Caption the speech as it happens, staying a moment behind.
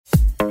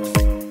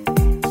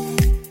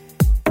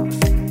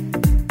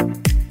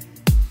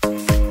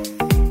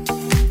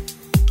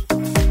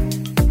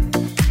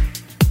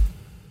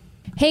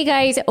Hey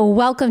guys,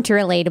 welcome to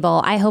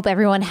Relatable. I hope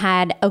everyone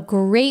had a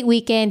great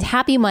weekend.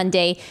 Happy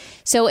Monday.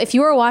 So if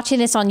you are watching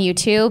this on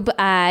YouTube,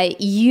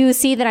 you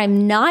see that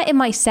I'm not in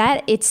my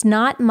set. It's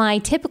not my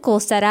typical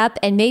setup.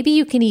 And maybe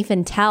you can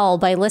even tell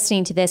by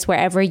listening to this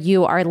wherever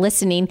you are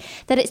listening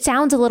that it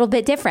sounds a little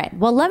bit different.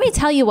 Well, let me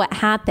tell you what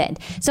happened.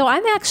 So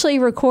I'm actually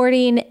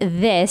recording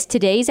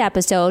today's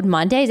episode,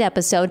 Monday's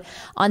episode,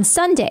 on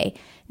Sunday.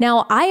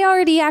 Now, I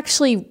already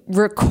actually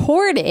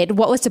recorded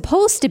what was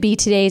supposed to be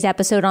today's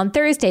episode on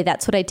Thursday.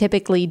 That's what I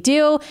typically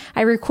do.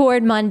 I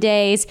record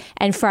Mondays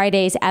and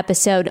Friday's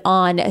episode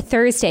on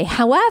Thursday.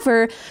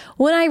 However,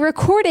 when I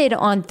recorded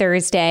on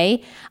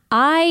Thursday,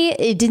 I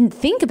didn't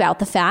think about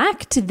the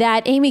fact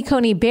that Amy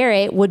Coney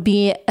Barrett would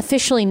be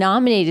officially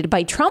nominated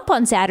by Trump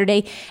on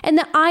Saturday and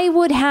that I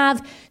would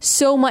have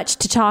so much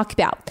to talk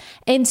about.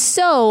 And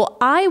so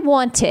I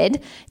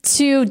wanted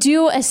to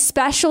do a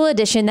special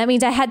edition. That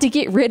means I had to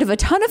get rid of a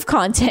ton of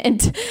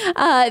content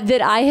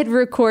that I had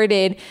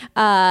recorded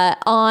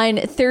on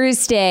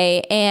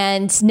Thursday.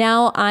 And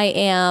now I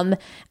am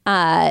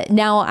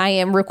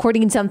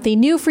recording something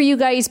new for you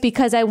guys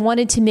because I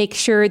wanted to make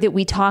sure that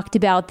we talked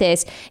about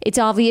this. It's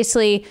obviously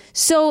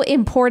so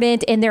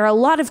important, and there are a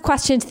lot of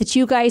questions that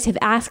you guys have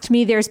asked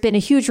me. There's been a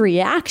huge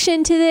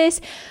reaction to this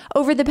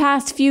over the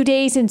past few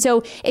days, and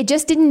so it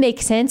just didn't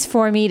make sense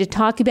for me to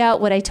talk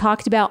about what I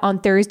talked about on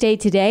Thursday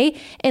today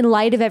in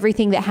light of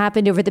everything that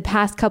happened over the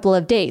past couple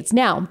of days.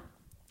 Now,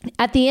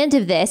 at the end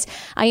of this,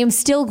 I am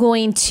still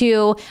going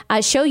to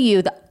show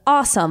you the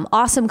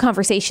awesome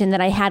conversation that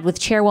I had with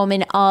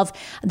chairwoman of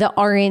the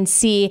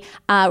RNC,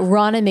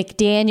 Ronna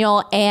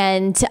McDaniel.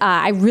 And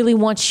I really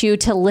want you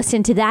to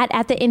listen to that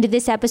at the end of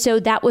this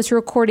episode. That was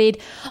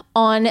recorded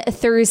on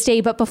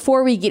Thursday. But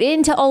before we get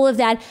into all of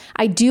that,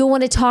 I do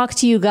want to talk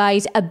to you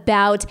guys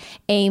about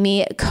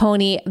Amy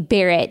Coney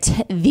Barrett,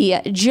 the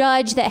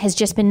judge that has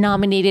just been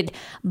nominated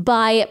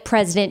by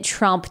President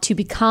Trump to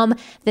become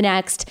the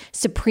next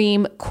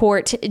Supreme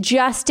Court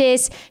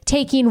justice,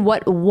 taking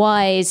what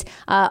was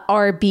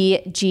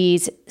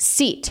RBG's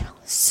seat.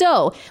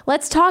 So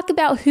let's talk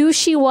about who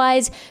she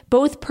was,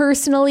 both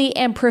personally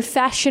and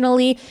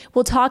professionally.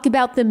 We'll talk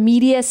about the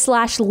media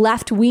 /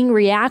 left-wing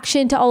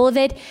reaction to all of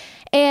it.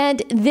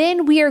 And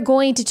then we are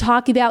going to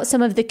talk about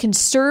some of the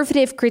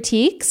conservative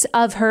critiques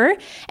of her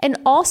and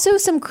also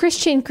some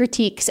Christian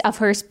critiques of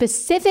her,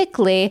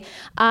 specifically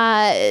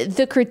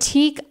the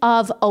critique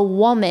of a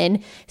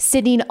woman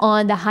sitting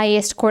on the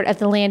highest court of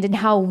the land and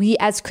how we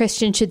as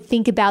Christians should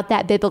think about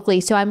that biblically.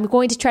 So I'm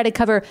going to try to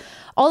cover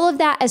all of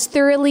that as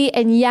thoroughly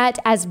and yet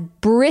as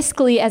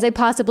briskly as I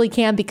possibly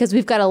can because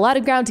we've got a lot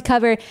of ground to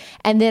cover.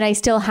 And then I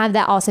still have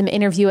that awesome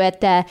interview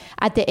at the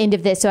end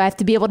of this. So I have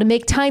to be able to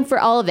make time for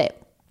all of it.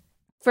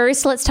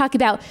 First, let's talk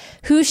about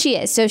who she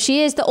is. So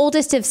she is the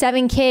oldest of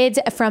 7 kids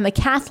from a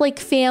Catholic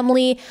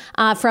family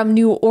from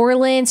New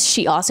Orleans.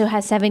 She also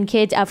has 7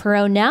 kids of her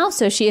own now.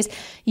 So she is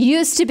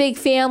used to big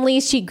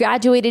families. She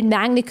graduated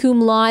magna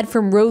cum laude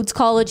from Rhodes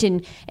College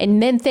in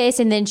Memphis.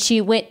 And then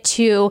she went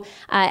to,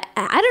 I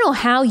don't know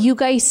how you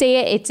guys say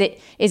it.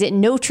 Is it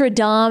Notre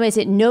Dame? Is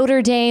it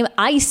Notre Dame?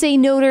 I say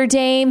Notre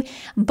Dame,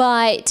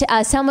 but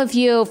some of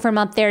you from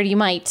up there, you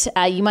might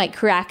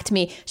correct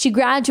me. She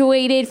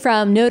graduated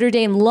from Notre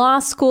Dame Law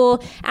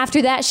School.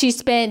 After that, she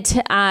spent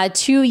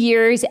 2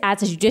 years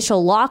as a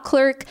judicial law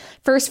clerk,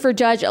 first for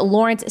Judge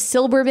Lawrence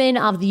Silberman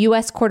of the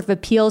U.S. Court of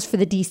Appeals for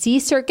the D.C.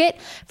 Circuit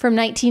from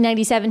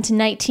 1997 to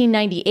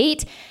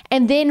 1998,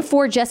 and then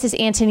for Justice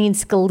Antonin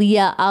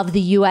Scalia of the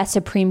U.S.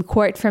 Supreme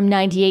Court from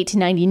 98 to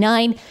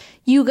 99.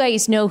 You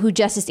guys know who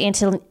Justice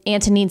Antonin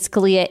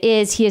Scalia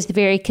is. He is the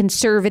very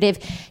conservative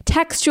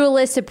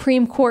textualist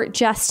Supreme Court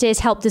justice,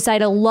 helped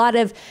decide a lot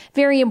of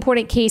very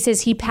important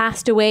cases. He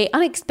passed away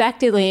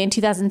unexpectedly in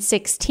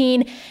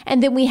 2016.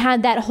 And then we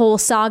had that whole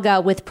saga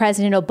with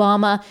President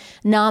Obama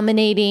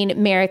nominating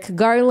Merrick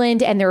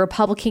Garland and the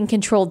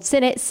Republican-controlled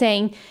Senate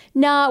saying,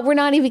 no, we're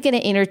not even going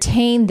to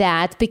entertain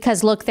that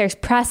because, look, there's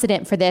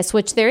precedent for this,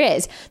 which there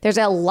is. There's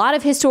a lot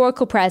of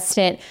historical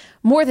precedent,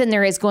 more than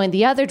there is going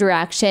the other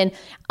direction,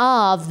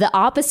 of the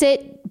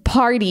opposite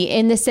party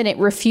in the Senate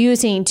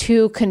refusing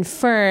to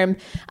confirm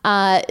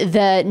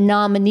the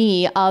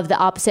nominee of the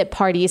opposite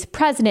party's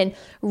president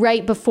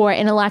right before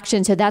an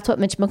election. So that's what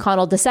Mitch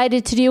McConnell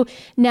decided to do.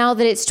 Now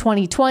that it's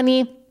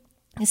 2020,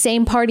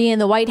 same party in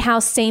the White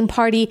House, same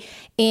party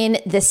in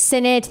the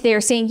Senate, they're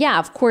saying, yeah,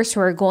 of course,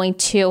 we're going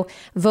to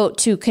vote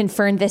to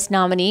confirm this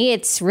nominee.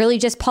 It's really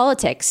just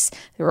politics.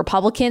 The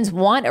Republicans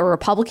want a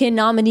Republican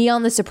nominee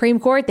on the Supreme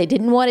Court. They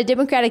didn't want a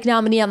Democratic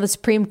nominee on the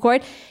Supreme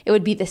Court. It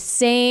would be the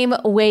same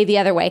way the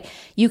other way.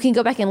 You can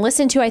go back and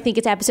listen to, I think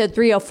it's episode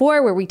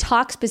 304, where we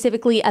talk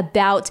specifically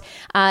about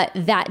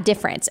that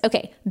difference.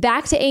 Okay,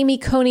 back to Amy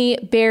Coney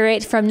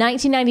Barrett. From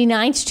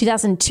 1999 to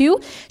 2002,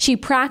 she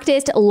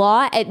practiced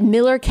law at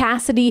Miller Cass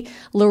Cassidy,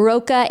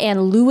 LaRocca,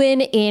 and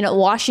Lewin in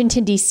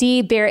Washington,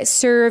 D.C. Barrett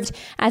served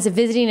as a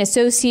visiting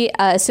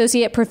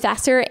associate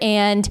professor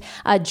and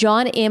a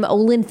John M.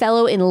 Olin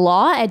Fellow in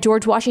Law at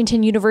George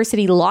Washington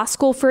University Law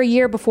School for a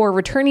year before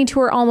returning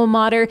to her alma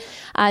mater,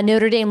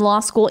 Notre Dame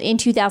Law School, in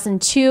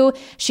 2002.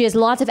 She has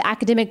lots of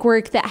academic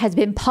work that has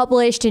been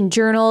published in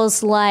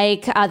journals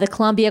like the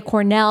Columbia,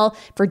 Cornell,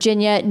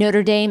 Virginia,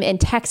 Notre Dame,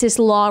 and Texas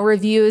Law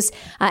Reviews.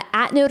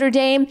 At Notre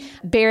Dame,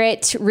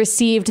 Barrett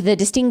received the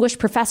Distinguished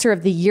Professor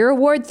of the Year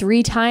Award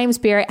 3 times.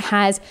 Barrett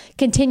has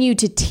continued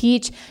to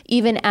teach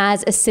even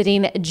as a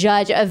sitting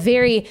judge, a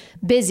very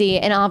busy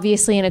and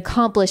obviously an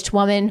accomplished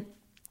woman.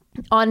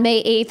 On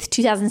May 8th,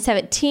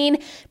 2017,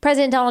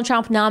 President Donald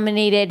Trump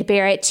nominated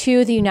Barrett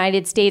to the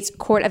United States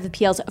Court of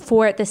Appeals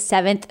for the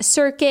 7th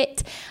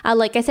Circuit.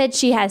 Like I said,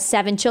 she has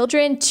 7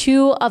 children.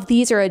 2 of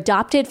these are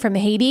adopted from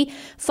Haiti,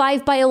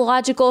 5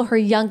 biological. Her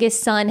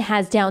youngest son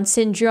has Down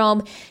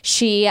syndrome.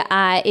 She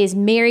is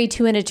married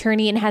to an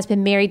attorney and has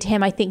been married to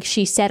him, I think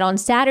she said on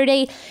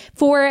Saturday,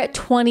 for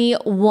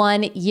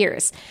 21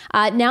 years.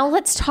 Now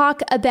let's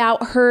talk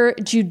about her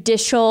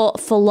judicial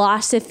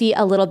philosophy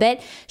a little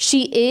bit.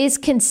 She is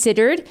considered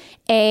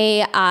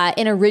an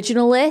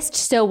originalist.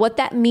 So what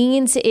that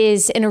means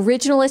is an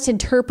originalist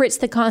interprets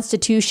the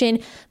Constitution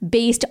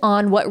based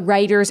on what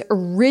writers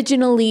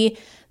originally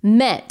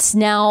meant.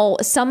 Now,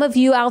 some of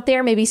you out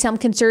there, maybe some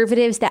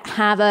conservatives that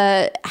have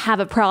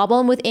a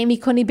problem with Amy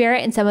Coney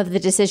Barrett and some of the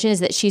decisions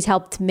that she's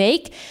helped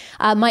make,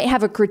 might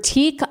have a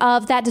critique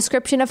of that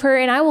description of her,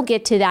 and I will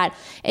get to that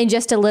in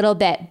just a little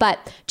bit. But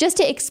just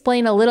to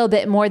explain a little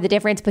bit more the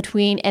difference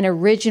between an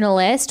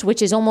originalist,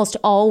 which is almost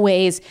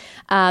always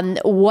who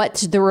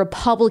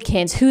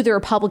the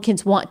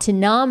Republicans want to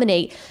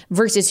nominate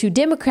versus who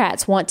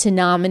Democrats want to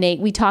nominate.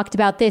 We talked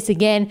about this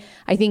again,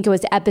 I think it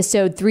was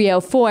episode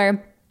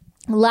 304.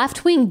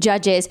 Left-wing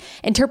judges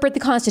interpret the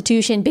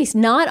Constitution based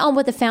not on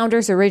what the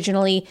founders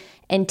originally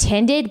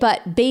intended,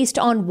 but based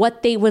on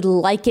what they would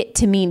like it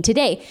to mean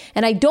today.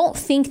 And I don't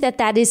think that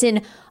that is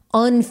an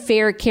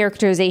unfair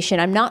characterization.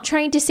 I'm not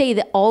trying to say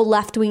that all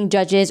left-wing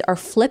judges are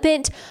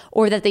flippant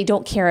or that they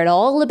don't care at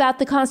all about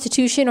the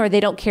Constitution or they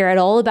don't care at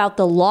all about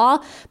the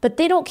law, but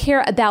they don't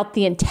care about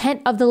the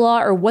intent of the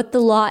law or what the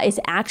law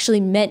is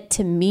actually meant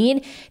to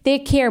mean. They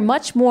care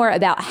much more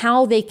about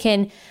how they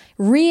can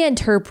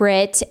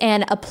reinterpret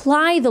and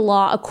apply the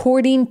law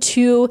according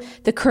to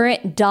the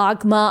current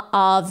dogma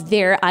of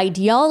their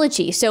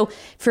ideology. So,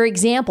 for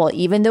example,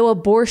 even though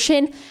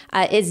abortion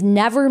is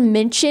never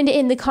mentioned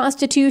in the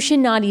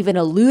Constitution, not even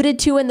alluded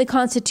to in the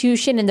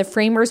Constitution, and the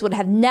framers would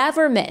have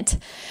never meant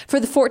for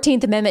the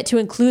 14th Amendment to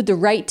include the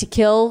right to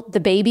kill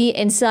the baby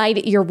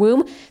inside your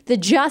womb, the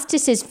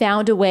justices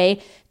found a way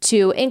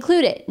to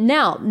include it.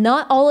 Now,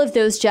 not all of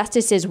those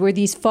justices were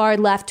these far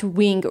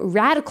left-wing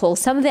radicals.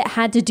 Some of it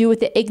had to do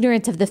with the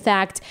ignorance of the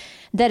fact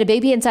that a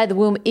baby inside the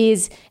womb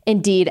is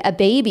indeed a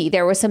baby.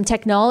 There was some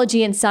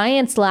technology and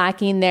science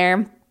lacking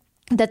there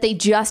that they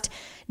just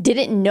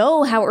didn't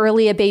know how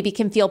early a baby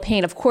can feel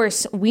pain. Of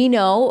course, we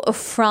know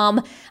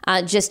from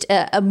just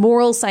a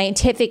moral,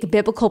 scientific,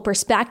 biblical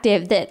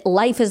perspective that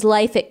life is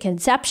life at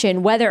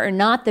conception, whether or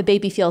not the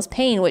baby feels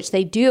pain, which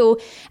they do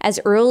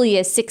as early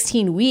as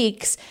 16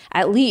 weeks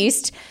at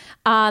least.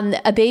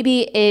 A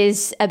baby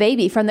is a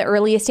baby from the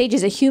earliest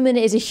stages. A human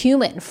is a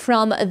human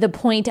from the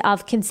point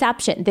of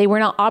conception. They were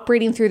not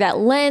operating through that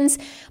lens,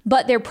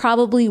 but there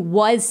probably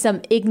was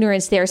some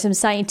ignorance there, some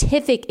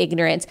scientific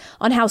ignorance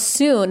on how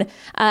soon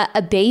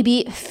a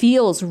baby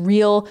feels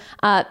real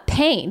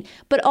pain.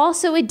 But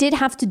also it did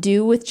have to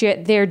do with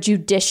their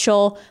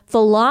judicial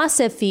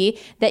philosophy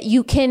that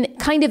you can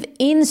kind of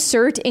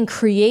insert and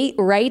create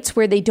rights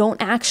where they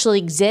don't actually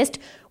exist,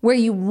 where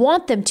you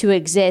want them to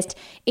exist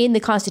in the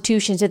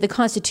Constitution. So the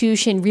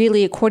Constitution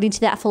really, according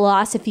to that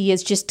philosophy,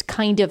 is just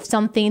kind of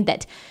something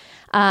that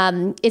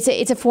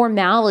it's a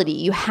formality.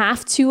 You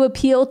have to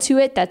appeal to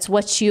it. That's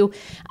what you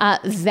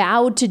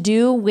vowed to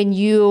do when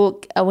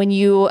you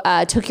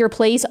took your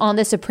place on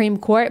the Supreme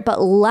Court.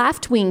 But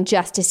left-wing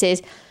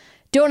justices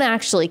don't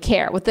actually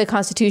care what the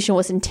Constitution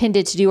was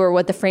intended to do or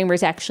what the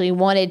framers actually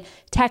wanted.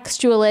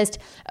 Textualist,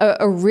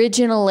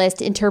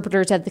 originalist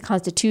interpreters of the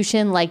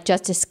Constitution like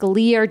Justice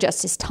Scalia or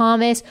Justice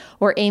Thomas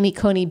or Amy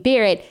Coney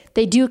Barrett,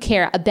 they do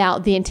care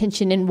about the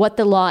intention and what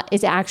the law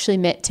is actually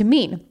meant to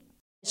mean.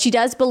 She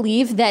does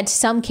believe that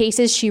some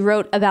cases, she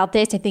wrote about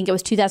this, I think it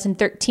was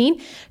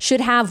 2013,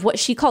 should have what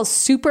she calls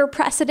super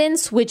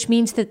precedents, which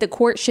means that the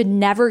court should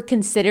never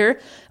consider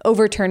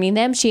overturning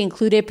them. She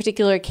included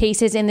particular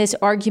cases in this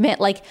argument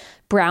like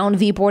Brown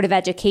v. Board of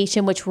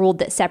Education, which ruled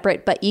that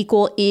separate but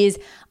equal is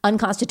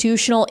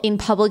unconstitutional in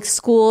public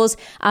schools.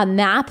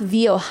 Mapp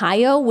v.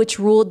 Ohio, which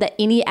ruled that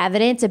any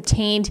evidence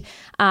obtained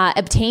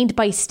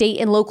by state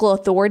and local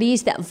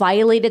authorities that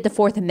violated the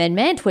Fourth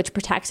Amendment, which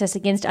protects us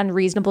against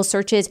unreasonable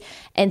searches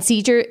and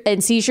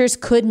seizures,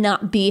 could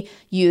not be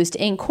used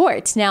in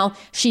court. Now,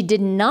 she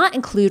did not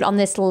include on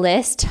this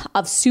list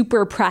of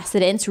super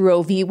precedents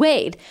Roe v.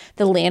 Wade,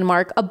 the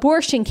landmark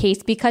abortion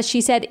case, because she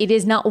said it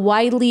is not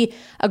widely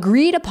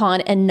agreed upon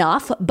on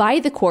enough by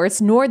the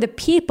courts nor the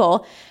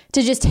people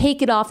to just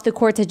take it off the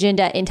court's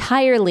agenda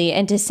entirely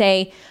and to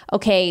say,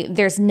 okay,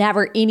 there's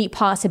never any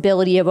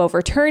possibility of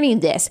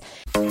overturning this.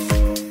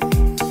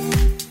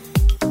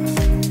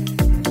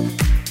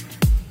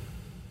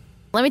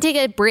 Let me take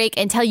a break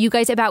and tell you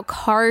guys about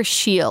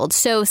CarShield.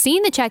 So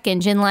seeing the check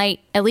engine light,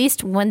 at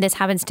least when this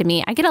happens to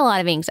me, I get a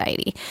lot of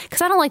anxiety because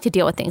I don't like to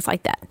deal with things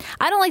like that.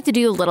 I don't like to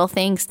do little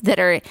things that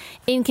are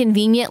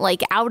inconvenient,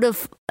 like out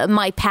of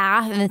my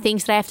path and the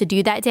things that I have to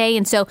do that day.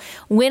 And so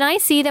when I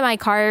see that my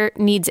car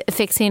needs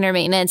fixing or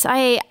maintenance,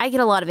 I get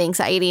a lot of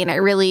anxiety and I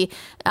really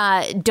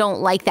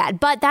don't like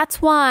that. But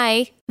that's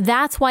why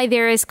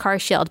there is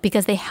CarShield,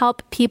 because they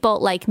help people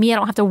like me. I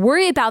don't have to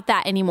worry about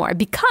that anymore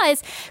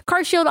because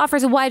CarShield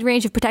offers a wide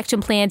range of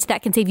protection plans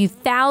that can save you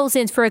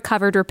thousands for a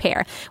covered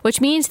repair,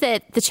 which means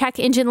that the check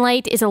engine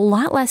light is a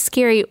lot less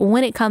scary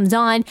when it comes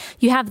on.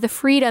 You have the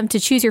freedom to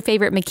choose your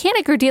favorite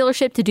mechanic or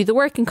dealership to do the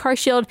work, and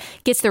CarShield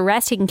gets the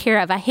rest taken care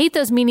of. I hate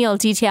those menial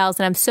details,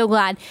 and I'm so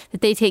glad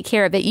that they take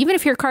care of it. Even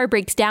if your car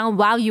breaks down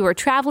while you are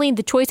traveling,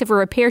 the choice of a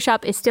repair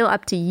shop is still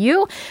up to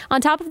you.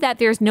 On top of that,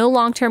 there's no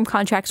long-term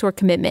contracts or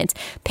commitments.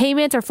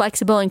 Payments are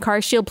flexible, and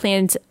CarShield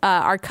plans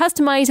are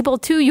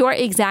customizable to your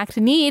exact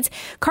needs.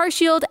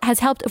 CarShield has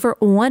helped over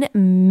 1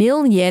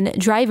 million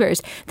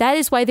drivers. That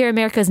is why they're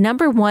America's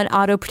 #1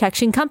 auto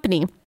protection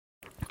company.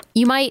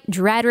 You might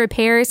dread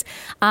repairs,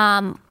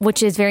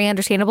 which is very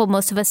understandable.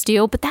 Most of us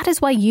do. But that is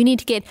why you need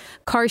to get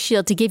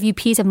CarShield to give you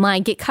peace of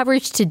mind. Get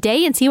coverage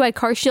today and see why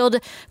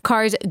CarShield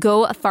cars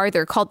go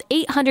farther. Call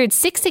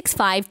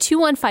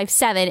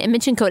 800-665-2157 and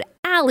mention code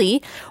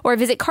Allie, or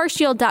visit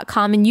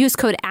carshield.com and use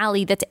code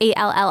Allie, that's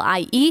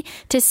ALLIE,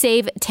 to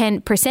save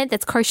 10%.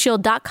 That's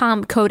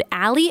carshield.com, code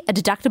Allie. A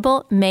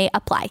deductible may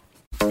apply.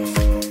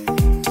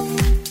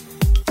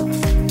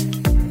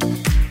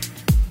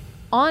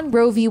 On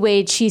Roe v.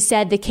 Wade, she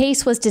said the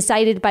case was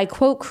decided by,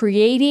 quote,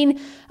 creating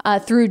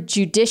through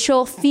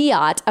judicial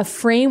fiat a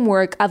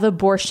framework of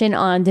abortion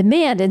on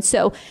demand. And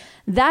so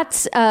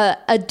that's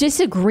a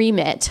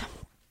disagreement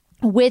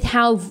with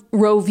how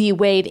Roe v.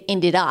 Wade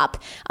ended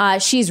up.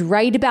 She's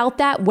right about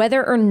that.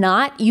 Whether or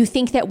not you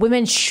think that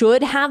women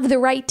should have the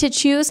right to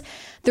choose,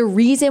 the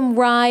reason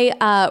why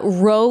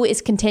Roe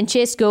is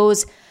contentious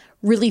goes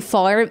really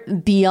far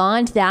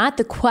beyond that.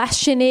 The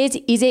question is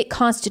it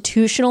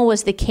constitutional?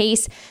 Was the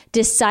case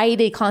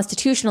decided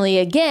constitutionally?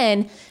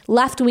 Again,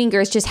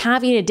 left-wingers just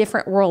having a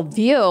different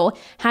worldview,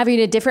 having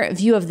a different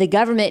view of the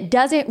government,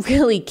 doesn't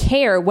really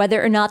care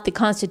whether or not the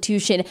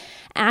Constitution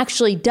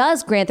actually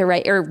does grant the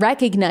right or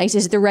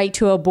recognizes the right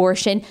to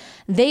abortion.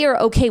 They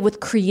are okay with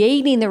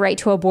creating the right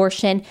to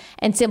abortion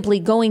and simply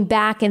going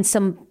back in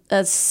some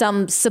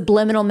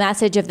subliminal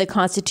message of the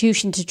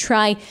Constitution to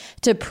try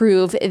to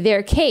prove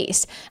their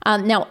case.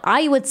 Now,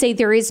 I would say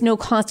there is no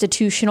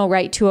constitutional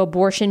right to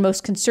abortion.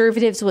 Most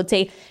conservatives would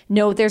say,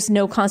 no, there's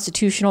no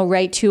constitutional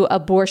right to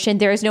abortion.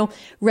 There is no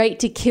right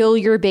to kill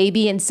your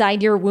baby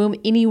inside your womb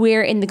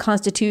anywhere in the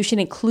Constitution,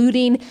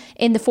 including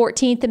in the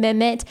 14th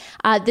Amendment.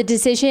 The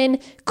decision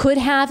could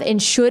have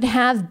and should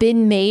have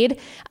been made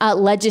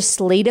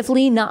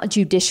legislatively, not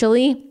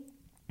judicially.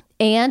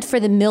 And for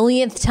the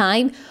millionth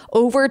time,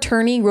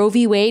 overturning Roe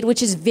v. Wade,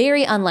 which is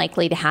very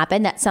unlikely to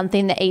happen. That's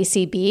something the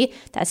ACB,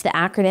 that's the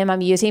acronym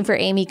I'm using for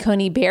Amy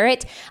Coney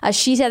Barrett,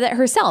 she said that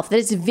herself, that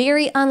it's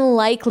very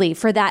unlikely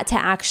for that to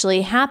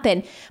actually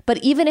happen.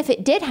 But even if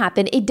it did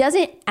happen, it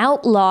doesn't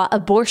outlaw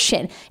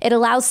abortion. It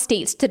allows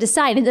states to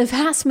decide. And the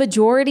vast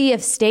majority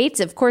of states,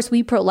 of course,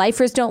 we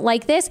pro-lifers don't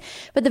like this,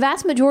 but the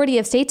vast majority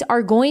of states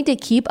are going to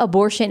keep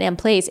abortion in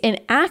place.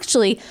 And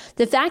actually,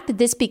 the fact that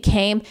this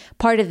became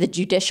part of the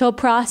judicial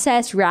process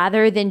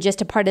rather than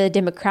just a part of the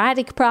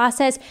democratic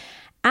process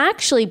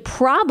actually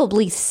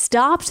probably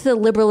stopped the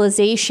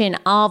liberalization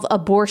of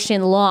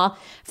abortion law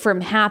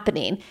from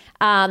happening.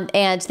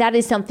 And that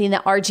is something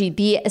that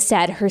RGB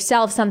said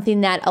herself,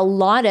 something that a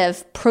lot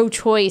of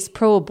pro-choice,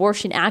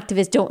 pro-abortion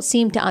activists don't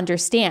seem to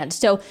understand.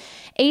 So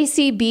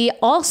ACB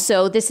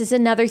also, this is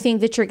another thing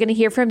that you're going to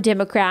hear from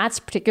Democrats,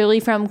 particularly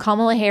from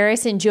Kamala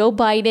Harris and Joe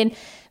Biden,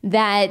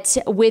 that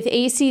with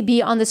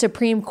ACB on the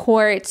Supreme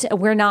Court,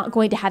 we're not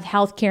going to have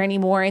health care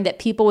anymore, and that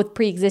people with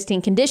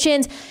pre-existing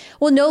conditions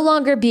will no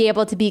longer be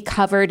able to be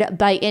covered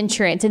by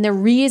insurance. And the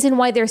reason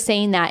why they're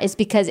saying that is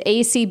because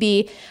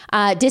ACB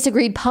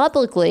disagreed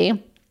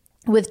publicly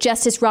with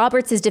Justice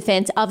Roberts'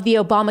 defense of the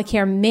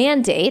Obamacare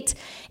mandate.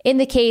 In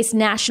the case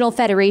National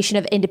Federation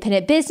of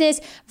Independent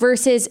Business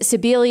versus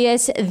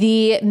Sebelius,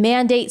 the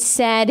mandate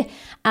said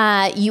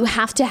you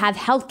have to have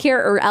health care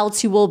or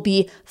else you will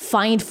be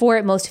fined for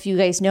it. Most of you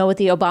guys know what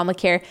the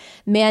Obamacare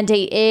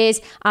mandate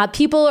is.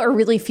 People are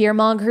really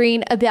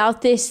fear-mongering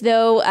about this,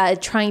 though,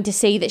 trying to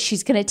say that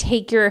she's going to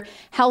take your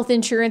health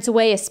insurance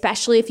away,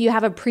 especially if you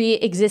have a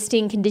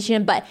pre-existing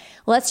condition. But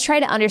let's try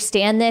to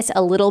understand this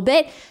a little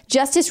bit.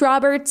 Justice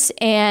Roberts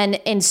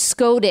and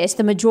SCOTUS,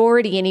 the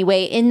majority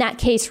anyway, in that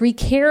case,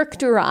 recarried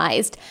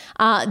characterized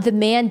the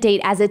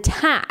mandate as a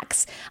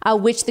tax,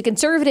 which the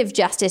conservative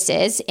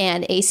justices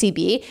and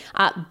ACB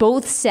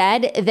both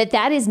said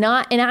that is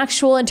not an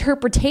actual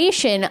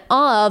interpretation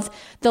of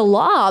the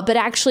law, but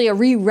actually a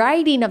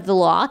rewriting of the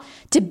law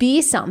to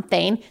be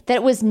something that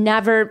it was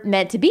never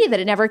meant to be, that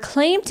it never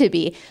claimed to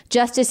be.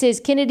 Justices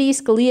Kennedy,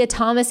 Scalia,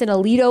 Thomas, and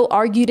Alito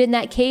argued in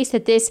that case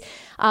that this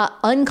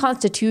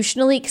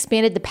unconstitutionally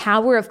expanded the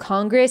power of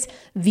Congress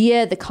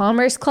via the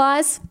Commerce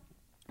Clause.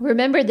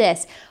 Remember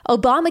this,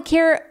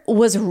 Obamacare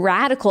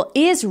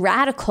is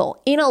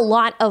radical in a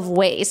lot of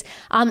ways.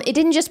 It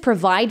didn't just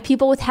provide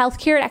people with health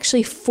care, it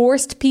actually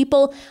forced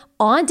people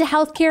onto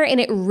healthcare and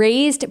it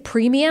raised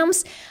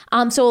premiums.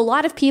 So a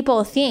lot of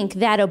people think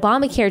that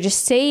Obamacare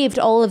just saved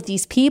all of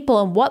these people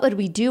and what would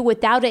we do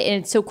without it?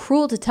 And it's so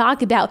cruel to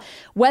talk about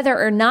whether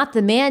or not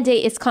the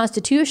mandate is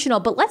constitutional,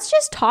 but let's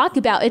just talk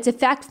about its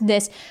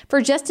effectiveness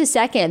for just a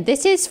second.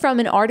 This is from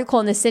an article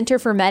in the Center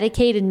for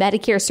Medicaid and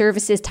Medicare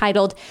Services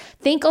titled,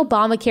 "Thank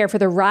Obamacare for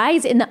the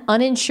Rise in the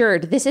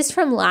Uninsured." This is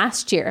from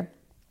last year.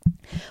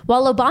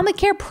 While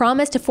Obamacare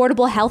promised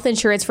affordable health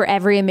insurance for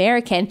every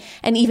American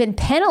and even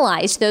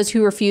penalized those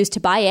who refused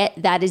to buy it,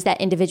 that is that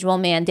individual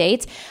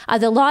mandate,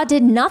 the law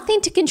did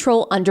nothing to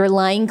control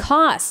underlying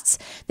costs.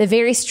 The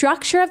very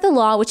structure of the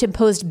law, which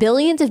imposed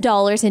billions of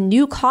dollars in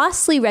new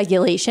costly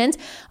regulations,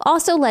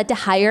 also led to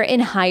higher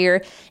and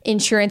higher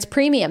insurance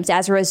premiums.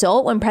 As a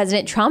result, when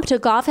President Trump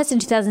took office in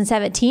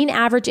 2017,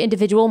 average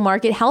individual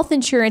market health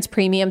insurance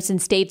premiums in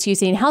states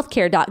using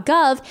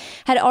healthcare.gov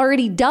had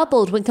already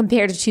doubled when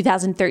compared to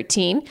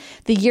 2013.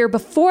 The year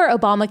before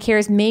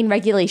Obamacare's main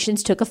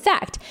regulations took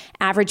effect.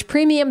 Average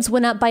premiums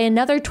went up by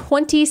another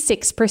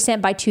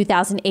 26% by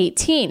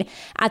 2018.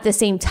 At the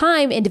same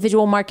time,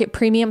 individual market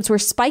premiums were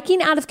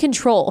spiking out of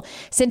control.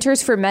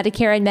 Centers for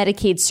Medicare and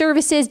Medicaid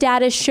Services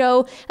data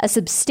show a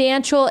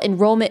substantial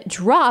enrollment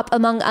drop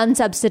among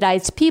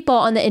unsubsidized people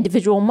on the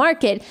individual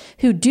market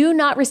who do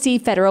not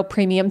receive federal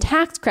premium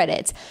tax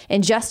credits.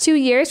 In just 2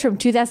 years, from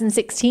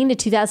 2016 to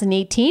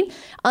 2018,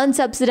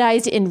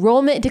 unsubsidized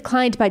enrollment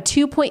declined by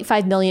 2.5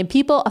 million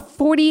people, a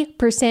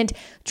 40%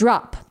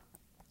 drop.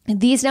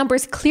 These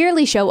numbers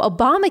clearly show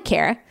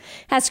Obamacare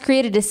has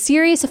created a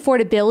serious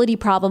affordability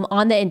problem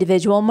on the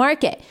individual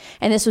market.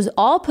 And this was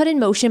all put in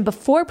motion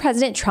before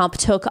President Trump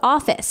took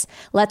office.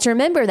 Let's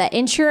remember that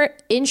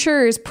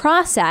insurers'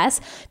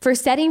 process for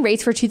setting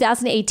rates for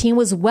 2018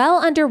 was well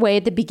underway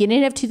at the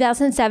beginning of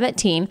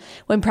 2017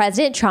 when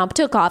President Trump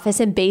took office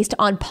and based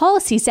on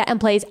policy set in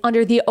place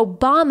under the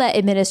Obama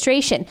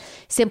administration.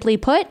 Simply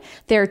put,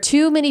 there are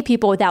too many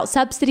people without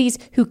subsidies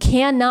who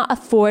cannot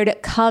afford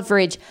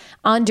coverage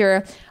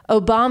under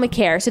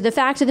Obamacare. So the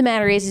fact of the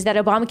matter is that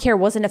Obamacare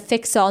wasn't a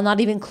fix-all, not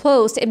even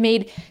close. It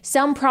made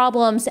some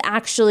problems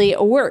actually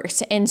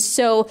worse. And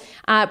so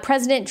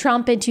President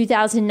Trump in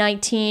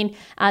 2019,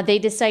 they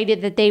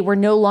decided that they were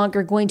no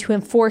longer going to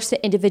enforce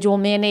the individual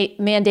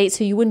mandate,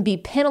 so you wouldn't be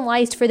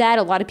penalized for that.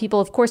 A lot of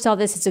people, of course, saw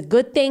this as a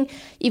good thing,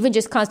 even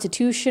just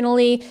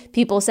constitutionally.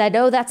 People said,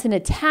 oh, that's an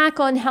attack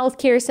on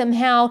healthcare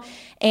somehow.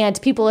 And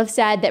people have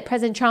said that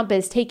President Trump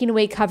is taking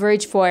away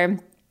coverage for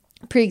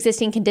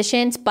pre-existing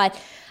conditions, but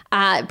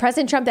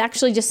President Trump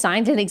actually just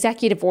signed an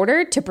executive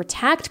order to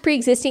protect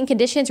pre-existing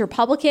conditions.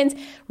 Republicans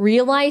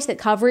realize that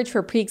coverage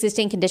for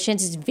pre-existing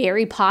conditions is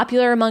very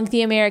popular among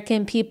the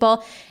American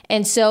people.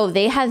 And so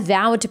they have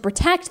vowed to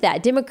protect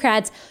that.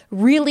 Democrats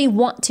really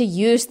want to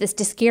use this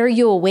to scare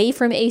you away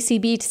from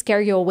ACB, to scare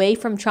you away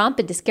from Trump,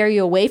 and to scare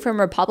you away from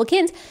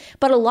Republicans.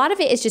 But a lot of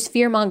it is just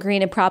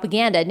fear-mongering and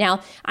propaganda. Now,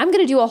 I'm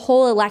going to do a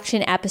whole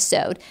election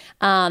episode.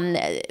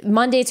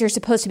 Mondays are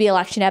supposed to be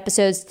election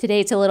episodes. Today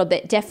it's a little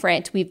bit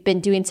different. We've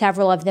been doing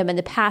several of them in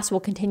the past.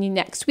 We'll continue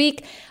next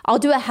week. I'll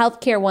do a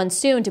healthcare one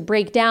soon to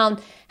break down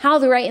how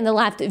the right and the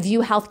left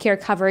view healthcare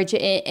coverage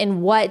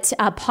and what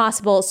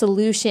possible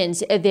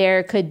solutions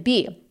there could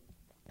be.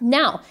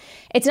 Now,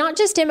 it's not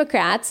just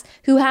Democrats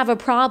who have a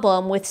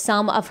problem with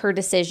some of her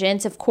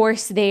decisions. Of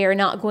course, they are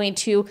not going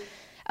to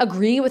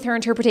agree with her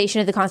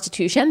interpretation of the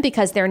Constitution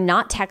because they're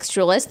not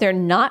textualists, they're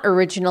not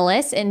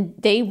originalists, and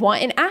they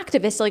want an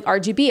activist like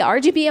RGB.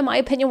 RGB, in my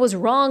opinion, was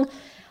wrong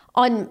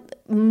on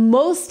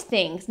most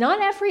things,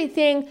 not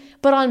everything,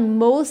 but on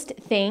most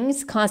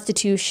things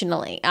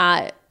constitutionally.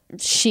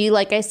 She,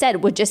 like I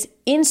said, would just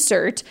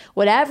insert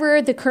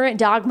whatever the current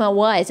dogma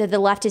was of the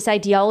leftist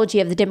ideology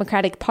of the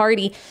Democratic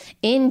Party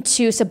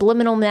into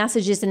subliminal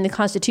messages in the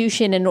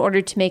Constitution in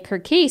order to make her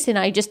case. And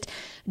I just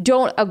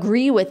don't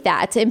agree with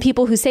that. And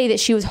people who say that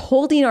she was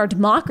holding our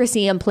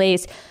democracy in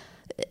place,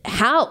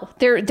 how?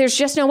 There's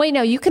just no way.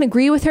 Now, you can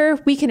agree with her.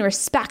 We can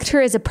respect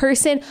her as a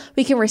person.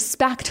 We can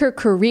respect her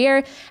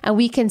career. And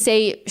we can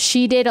say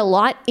she did a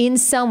lot in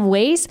some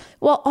ways,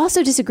 while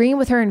also disagreeing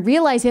with her and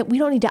realize that we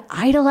don't need to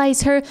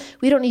idolize her.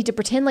 We don't need to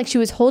pretend like she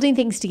was holding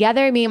things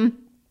together. I mean,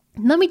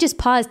 let me just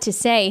pause to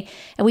say,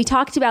 and we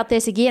talked about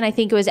this again, I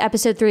think it was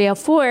episode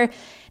 304,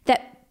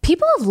 that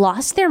people have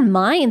lost their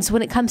minds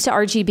when it comes to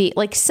RGB.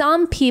 Like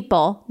some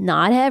people,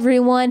 not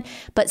everyone,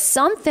 but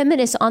some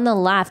feminists on the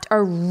left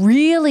are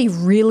really,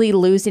 really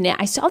losing it.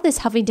 I saw this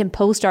Huffington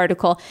Post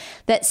article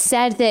that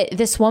said that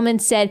this woman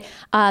said,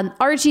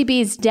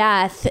 RGB's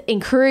death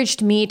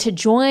encouraged me to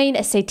join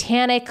a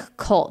satanic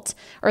cult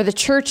or the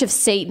Church of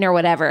Satan or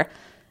whatever.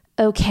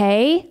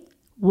 Okay.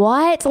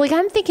 What? Like,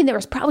 I'm thinking there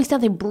was probably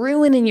something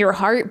brewing in your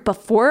heart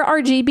before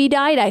RGB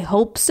died. I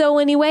hope so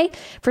anyway,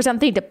 for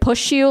something to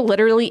push you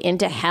literally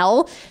into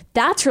hell.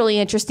 That's really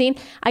interesting.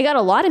 I got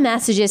a lot of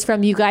messages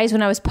from you guys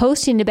when I was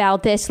posting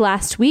about this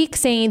last week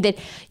saying that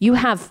you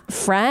have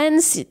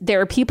friends,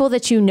 there are people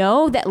that you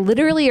know that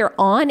literally are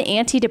on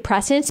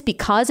antidepressants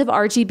because of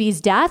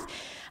RGB's death.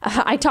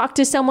 I talked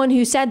to someone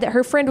who said that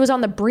her friend was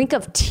on the brink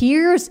of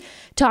tears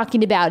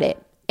talking about it.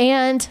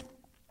 And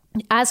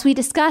as we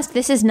discussed,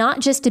 this is not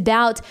just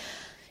about,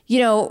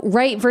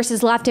 right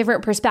versus left,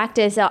 different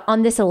perspectives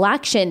on this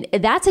election.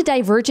 That's a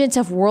divergence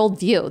of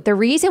worldview. The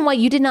reason why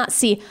you did not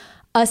see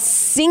a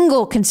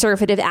single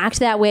conservative act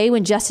that way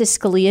when Justice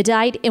Scalia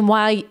died, and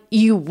why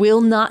you will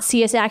not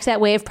see us act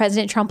that way if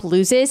President Trump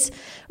loses,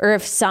 or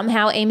if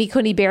somehow Amy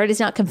Coney Barrett is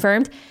not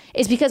confirmed,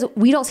 is because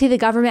we don't see the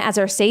government as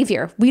our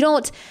savior.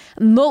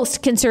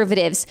 Most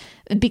conservatives,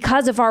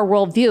 because of our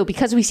worldview,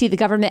 because we see the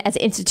government as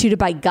instituted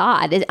by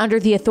God, as under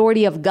the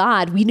authority of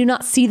God, we do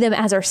not see them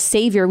as our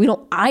savior. We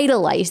don't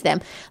idolize them.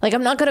 Like,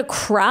 I'm not going to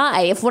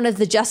cry if one of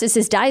the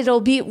justices dies.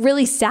 It'll be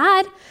really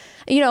sad.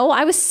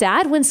 I was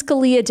sad when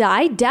Scalia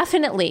died.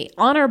 Definitely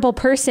honorable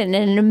person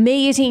and an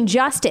amazing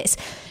justice.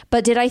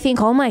 But did I think,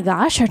 oh my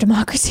gosh, our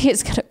democracy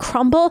is going to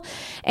crumble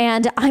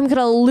and I'm going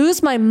to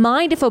lose my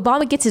mind if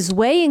Obama gets his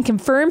way and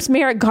confirms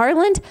Merrick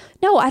Garland?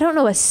 No, I don't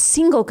know a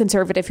single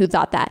conservative who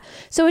thought that.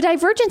 So a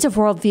divergence of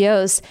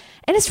worldviews,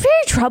 and it's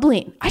very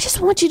troubling. I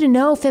just want you to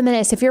know,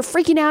 feminists, if you're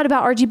freaking out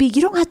about RGB,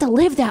 you don't have to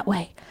live that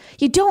way.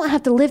 You don't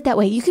have to live that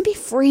way. You can be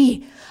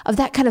free of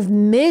that kind of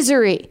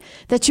misery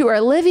that you are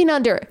living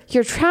under.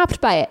 You're trapped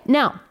by it.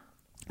 Now,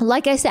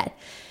 like I said,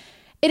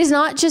 it is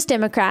not just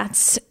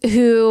Democrats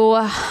who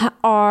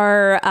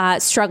are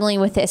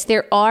struggling with this.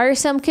 There are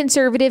some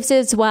conservatives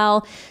as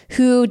well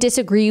who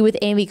disagree with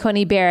Amy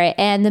Coney Barrett.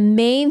 And the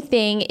main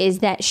thing is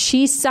that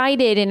she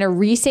cited in a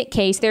recent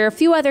case, there are a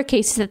few other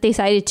cases that they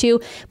cited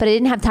too, but I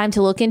didn't have time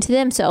to look into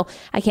them, so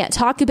I can't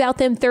talk about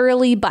them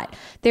thoroughly. But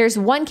there's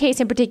one case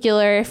in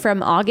particular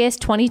from August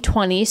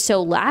 2020,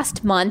 so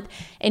last month,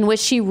 in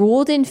which she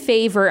ruled in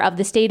favor of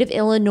the state of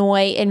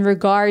Illinois in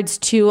regards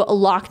to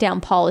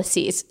lockdown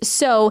policies.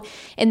 So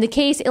in the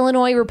case,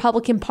 Illinois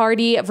Republican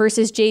Party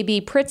versus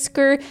J.B.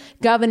 Pritzker,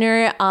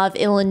 governor of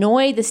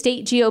Illinois, the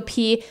state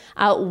GOP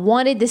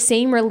wanted the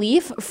same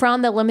relief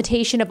from the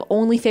limitation of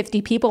only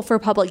 50 people for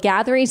public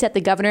gatherings that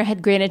the governor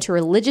had granted to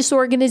religious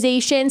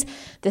organizations.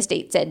 The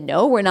state said,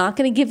 no, we're not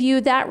going to give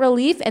you that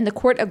relief. And the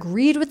court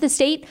agreed with the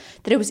state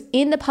that it was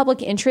in the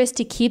public interest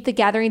to keep the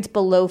gatherings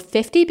below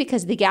 50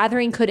 because the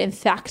gathering could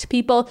infect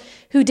people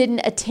who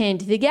didn't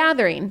attend the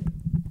gathering.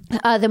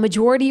 The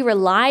majority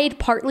relied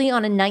partly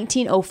on a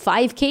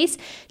 1905 case,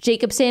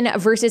 Jacobson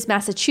versus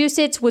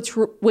Massachusetts, which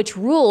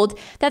ruled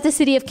that the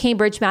city of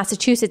Cambridge,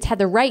 Massachusetts, had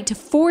the right to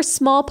force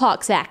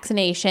smallpox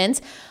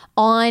vaccinations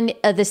on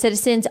the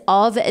citizens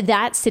of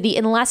that city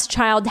unless a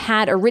child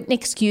had a written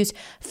excuse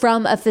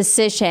from a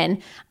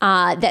physician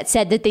that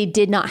said that they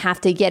did not have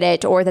to get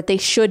it or that they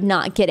should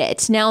not get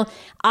it. Now,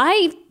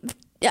 I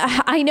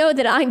know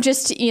that I'm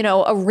just,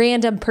 a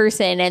random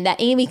person, and that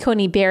Amy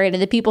Coney Barrett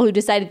and the people who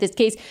decided this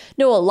case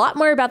know a lot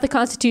more about the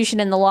Constitution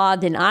and the law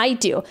than I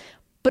do.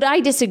 But I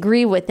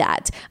disagree with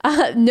that.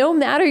 No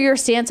matter your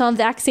stance on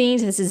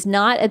vaccines, this is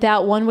not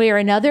about one way or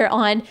another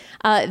on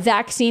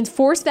vaccines.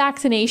 Forced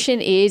vaccination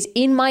is,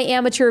 in my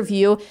amateur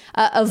view,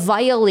 a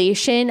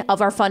violation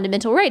of our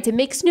fundamental rights. It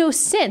makes no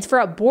sense for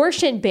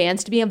abortion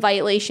bans to be in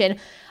violation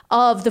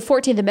of the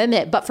 14th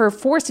Amendment, but for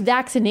forced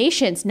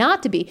vaccinations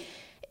not to be.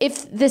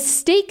 If the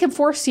state can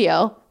force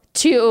you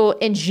to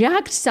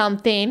inject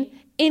something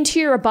into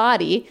your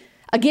body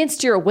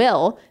against your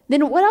will,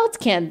 then what else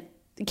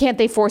can't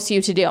they force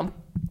you to do?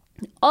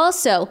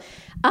 Also,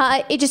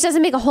 it just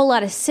doesn't make a whole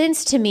lot of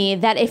sense to me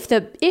that if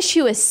the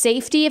issue is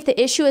safety, if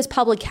the issue is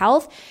public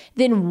health,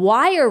 then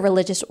why are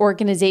religious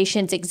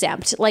organizations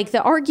exempt? Like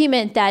the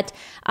argument that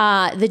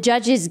the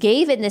judges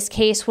gave in this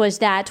case was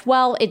that,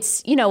 well,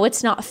 it's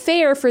not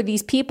fair for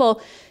these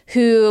people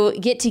who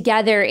get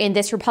together in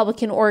this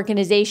Republican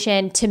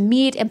organization to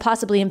meet and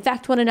possibly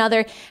infect one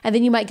another. And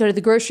then you might go to the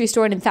grocery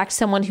store and infect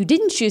someone who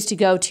didn't choose to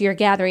go to your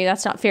gathering.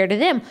 That's not fair to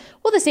them.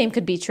 Well, the same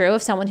could be true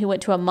of someone who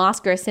went to a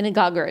mosque or a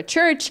synagogue or a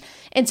church.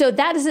 And so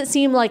that doesn't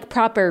seem like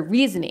proper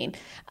reasoning.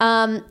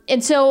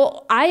 And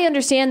so I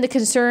understand the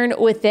concern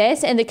with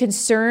this and the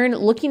concern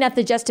looking at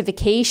the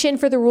justification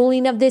for the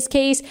ruling of this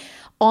case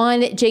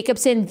on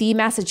Jacobson v.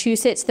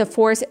 Massachusetts, the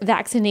forced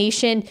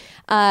vaccination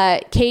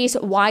case,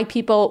 why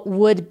people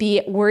would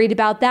be worried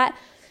about that.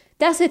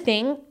 That's the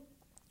thing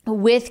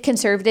with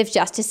conservative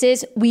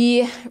justices.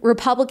 We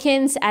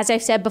Republicans, as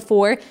I've said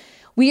before,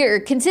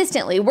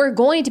 we're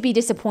going to be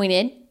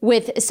disappointed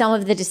with some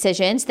of the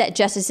decisions that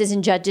justices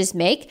and judges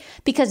make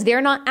because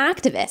they're not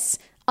activists.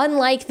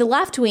 Unlike the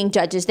left-wing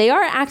judges, they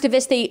are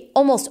activists. They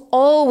almost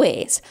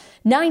always,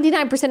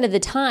 99% of the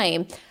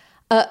time,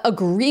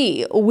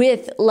 agree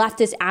with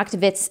leftist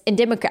activists and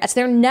Democrats.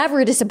 They're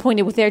never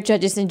disappointed with their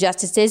judges and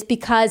justices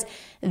because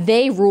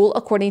they rule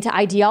according to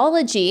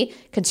ideology.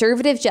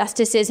 Conservative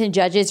justices and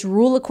judges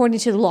rule according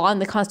to the law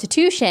and the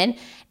Constitution.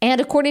 And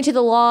according to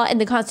the law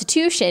and the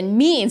Constitution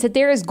means that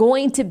there is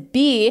going to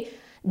be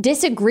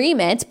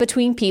disagreement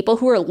between people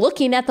who are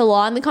looking at the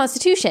law and the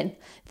Constitution.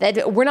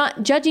 That we're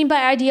not judging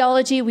by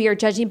ideology, we are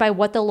judging by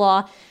what the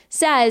law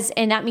says,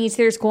 and that means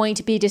there's going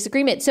to be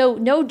disagreement. So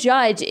no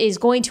judge is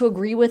going to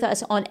agree with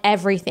us on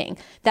everything.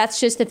 That's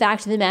just the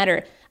fact of the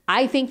matter.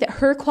 I think that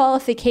her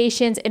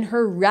qualifications and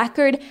her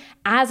record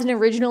as an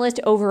originalist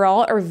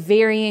overall are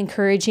very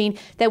encouraging,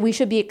 that we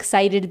should be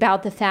excited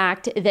about the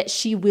fact that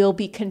she will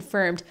be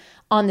confirmed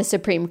on the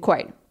Supreme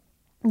Court.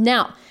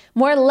 Now,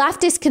 more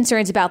leftist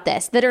concerns about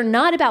this that are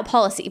not about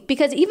policy,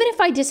 because even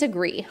if I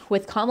disagree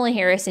with Kamala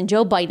Harris and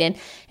Joe Biden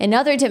and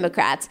other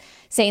Democrats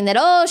saying that,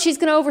 oh, she's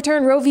going to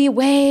overturn Roe v.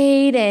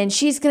 Wade and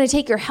she's going to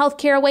take your health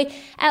care away,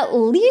 at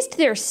least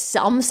there's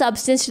some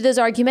substance to those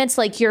arguments.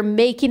 Like, you're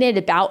making it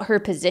about her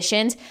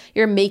positions,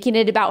 you're making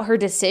it about her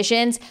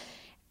decisions,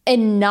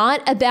 and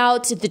not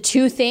about the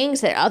two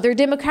things that other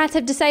Democrats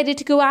have decided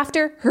to go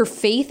after, her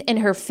faith and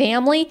her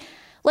family.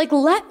 Like,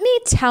 let me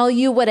tell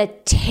you what a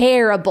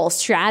terrible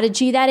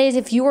strategy that is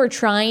if you are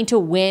trying to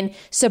win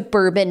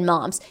suburban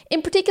moms,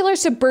 in particular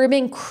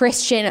suburban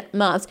Christian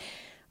moms.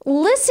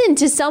 Listen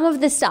to some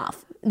of the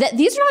stuff. That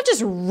these are not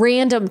just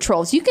random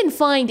trolls. You can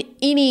find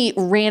any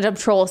random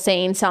troll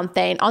saying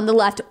something on the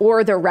left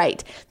or the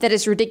right that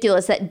is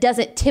ridiculous, that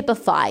doesn't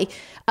typify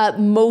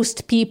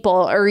most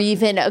people or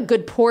even a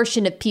good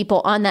portion of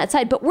people on that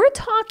side. But we're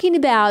talking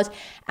about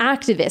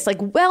activists, like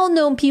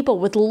well-known people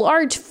with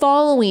large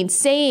followings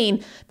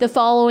saying the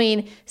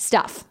following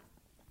stuff.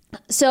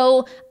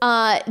 So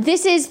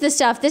this is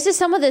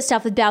some of the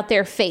stuff about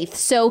their faith.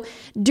 So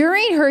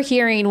during her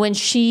hearing, when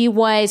she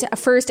was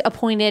first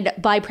appointed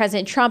by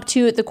President Trump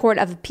to the Court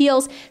of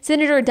Appeals,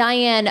 Senator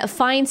Dianne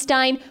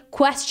Feinstein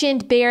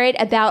questioned Barrett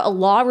about a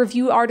law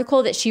review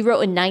article that she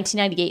wrote in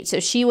 1998. So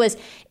she was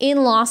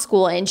in law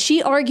school, and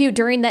she argued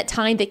during that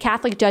time that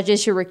Catholic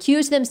judges should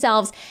recuse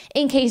themselves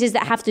in cases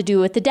that have to do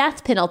with the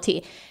death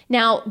penalty.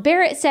 Now,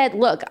 Barrett said,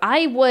 look,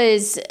 I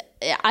was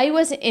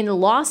in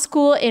law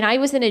school and I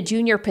was in a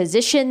junior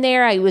position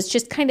there. I was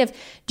just kind of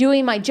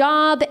doing my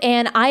job,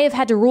 and I have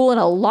had to rule in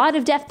a lot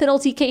of death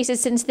penalty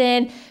cases since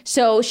then.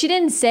 So she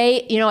didn't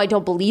say, I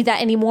don't believe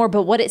that anymore.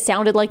 But what it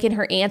sounded like in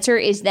her answer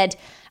is that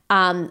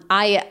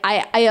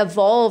I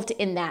evolved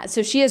in that.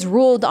 So she has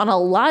ruled on a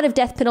lot of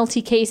death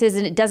penalty cases,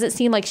 and it doesn't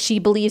seem like she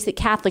believes that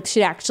Catholics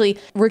should actually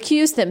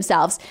recuse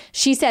themselves.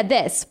 She said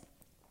this,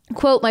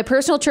 quote, my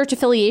personal church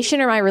affiliation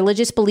or my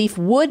religious belief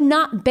would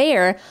not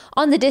bear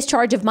on the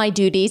discharge of my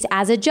duties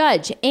as a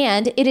judge,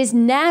 and it is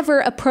never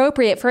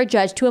appropriate for a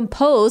judge to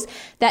impose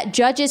that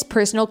judge's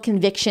personal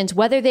convictions,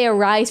 whether they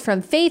arise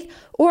from faith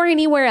or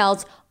anywhere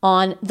else,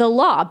 on the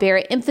law.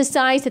 Barrett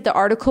emphasized that the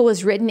article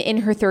was written in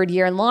her third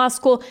year in law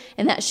school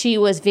and that she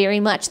was very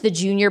much the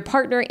junior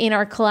partner in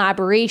our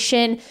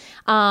collaboration.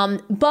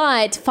 But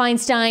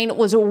Feinstein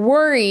was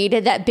worried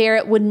that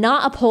Barrett would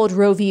not uphold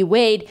Roe v.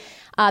 Wade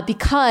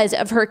because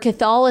of her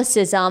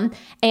Catholicism.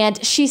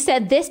 And she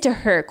said this to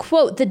her,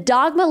 quote, the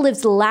dogma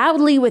lives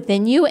loudly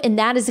within you, and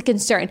that is a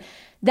concern.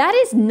 That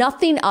is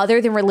nothing other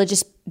than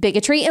religious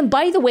bigotry. And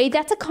by the way,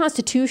 that's a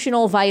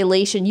constitutional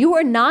violation. You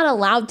are not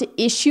allowed to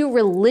issue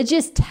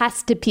religious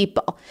tests to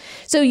people.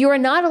 So you are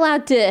not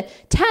allowed to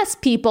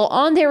test people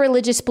on their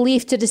religious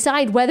belief to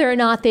decide whether or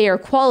not they are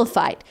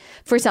qualified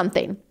for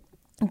something.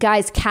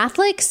 Guys,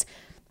 Catholics,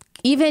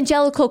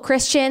 evangelical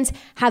Christians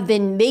have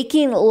been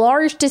making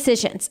large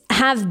decisions,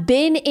 have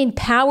been in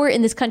power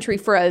in this country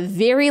for a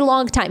very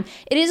long time.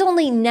 It is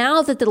only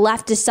now that the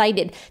left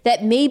decided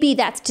that maybe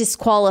that's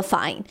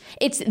disqualifying.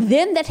 It's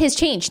them that has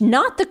changed,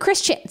 not the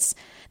Christians.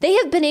 They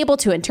have been able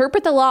to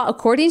interpret the law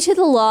according to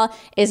the law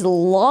as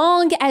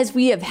long as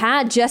we have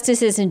had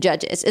justices and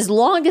judges, as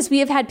long as we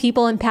have had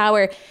people in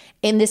power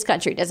in this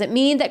country. Doesn't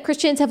mean that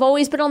Christians have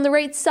always been on the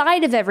right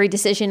side of every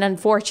decision,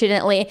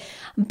 unfortunately.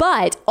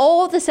 But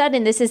all of a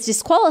sudden, this is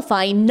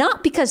disqualifying,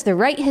 not because the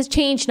right has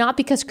changed, not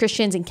because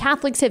Christians and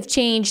Catholics have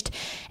changed.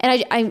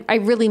 And I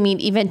really mean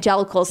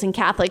evangelicals and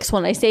Catholics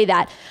when I say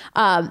that.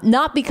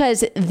 Not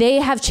because they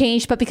have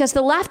changed, but because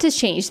the left has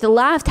changed. The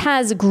left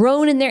has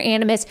grown in their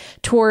animus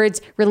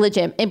towards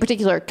religion, in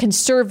particular,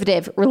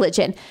 conservative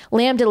religion.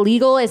 Lambda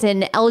Legal is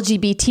an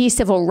LGBT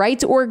civil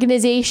rights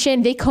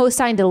organization. They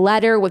co-signed a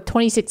letter with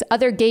 26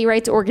 other gay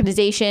rights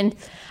organizations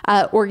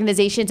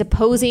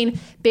opposing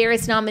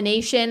Barrett's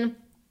nomination.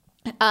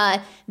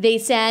 They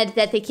said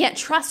that they can't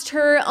trust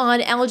her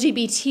on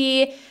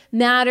LGBT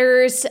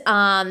matters,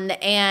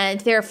 and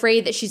they're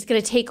afraid that she's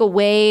going to take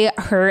away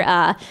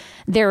her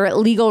their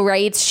legal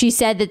rights. She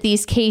said that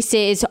these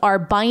cases are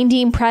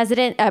binding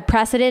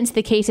precedents,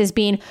 the cases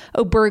being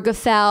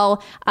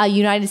Obergefell,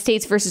 United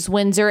States versus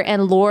Windsor,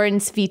 and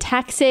Lawrence v.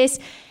 Texas.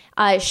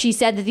 She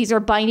said that these are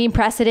binding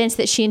precedents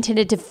that she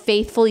intended to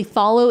faithfully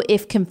follow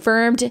if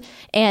confirmed.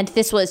 And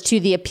this was to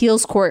the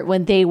appeals court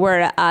when they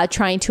were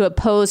trying to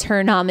oppose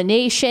her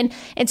nomination.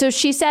 And so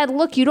she said,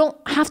 look, you don't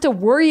have to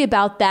worry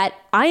about that.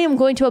 I am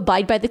going to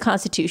abide by the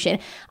Constitution.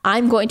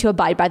 I'm going to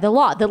abide by the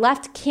law. The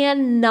left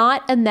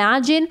cannot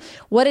imagine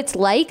what it's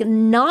like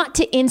not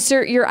to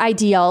insert your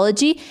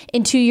ideology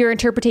into your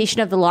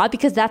interpretation of the law,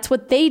 because that's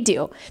what they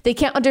do. They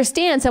can't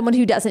understand someone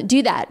who doesn't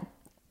do that.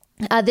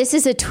 This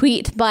is a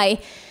tweet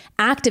by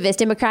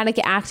Democratic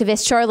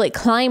activist Charlotte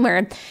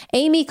Clymer.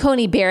 Amy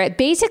Coney Barrett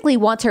basically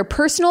wants her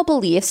personal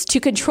beliefs to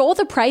control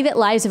the private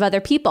lives of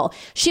other people.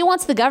 She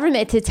wants the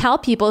government to tell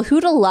people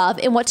who to love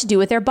and what to do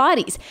with their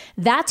bodies.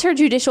 That's her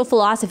judicial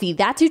philosophy.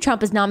 That's who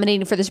Trump is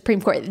nominating for the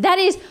Supreme Court. That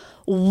is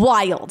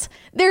wild.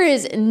 There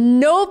is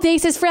no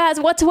basis for that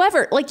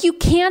whatsoever. Like, you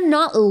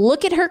cannot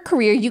look at her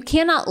career. You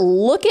cannot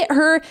look at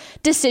her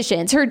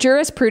decisions, her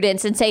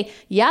jurisprudence, and say,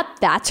 yep,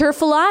 that's her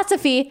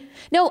philosophy.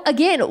 No,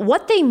 again,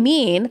 what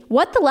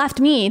the left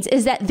means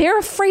is that they're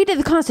afraid of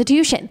the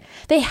Constitution.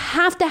 They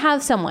have to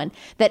have someone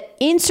that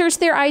inserts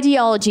their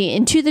ideology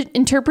into the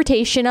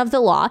interpretation of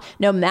the law,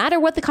 no matter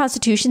what the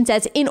Constitution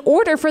says, in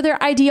order for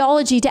their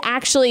ideology to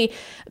actually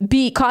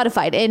be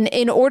codified and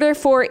in order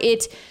for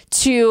it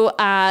to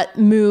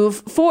move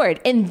forward.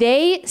 And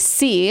they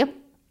see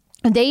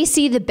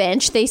the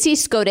bench, they see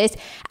SCOTUS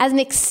as an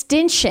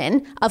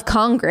extension of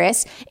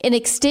Congress, an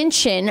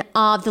extension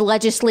of the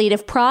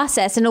legislative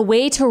process, and a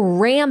way to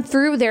ram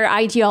through their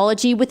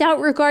ideology without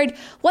regard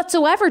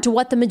whatsoever to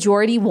what the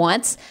majority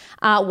wants,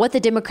 what the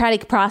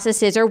democratic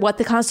process is, or what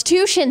the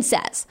Constitution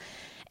says.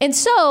 And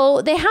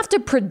so they have to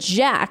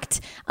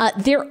project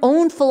their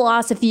own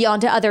philosophy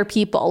onto other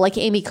people, like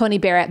Amy Coney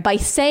Barrett, by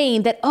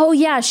saying that, oh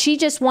yeah, she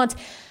wants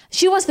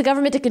the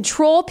government to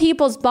control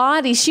people's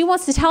bodies. She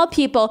wants to tell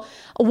people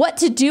what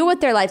to do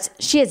with their lives.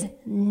 She has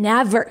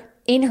never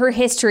in her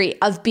history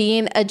of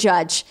being a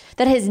judge,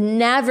 that has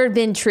never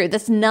been true.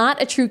 That's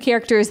not a true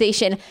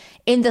characterization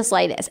in the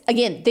slightest.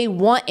 Again, they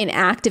want an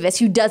activist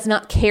who does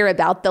not care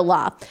about the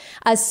law.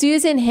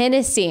 Susan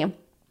Hennessy,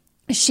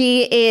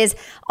 she is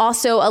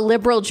also a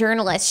liberal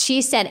journalist.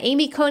 She said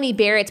Amy Coney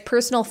Barrett's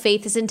personal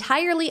faith is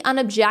entirely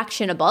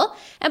unobjectionable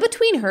and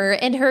between her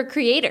and her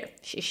creator.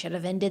 She should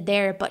have ended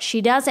there, but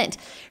she doesn't.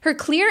 Her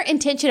clear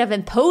intention of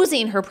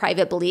imposing her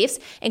private beliefs,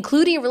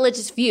 including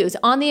religious views,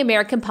 on the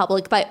American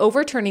public by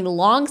overturning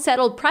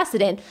long-settled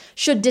precedent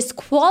should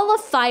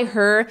disqualify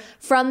her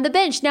from the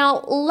bench.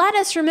 Now, let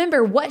us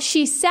remember what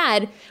she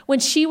said when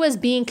she was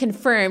being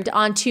confirmed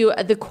onto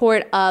the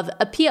Court of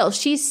Appeals.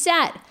 She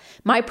said,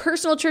 "My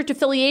personal church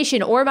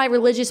affiliation or my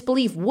religious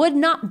belief would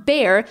not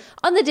bear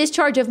on the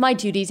discharge of my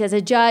duties as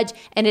a judge,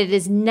 and it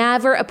is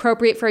never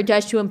appropriate for a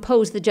judge to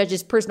impose the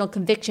judge's personal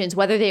convictions,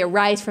 whether they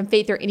arise from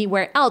faith or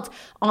anywhere else,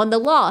 on the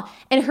law."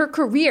 And her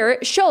career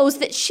shows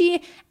that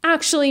she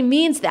actually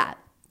means that.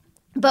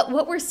 But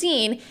what we're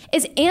seeing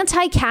is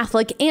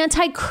anti-Catholic,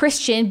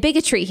 anti-Christian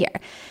bigotry here.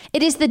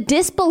 It is the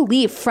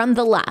disbelief from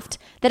the left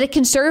that a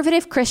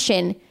conservative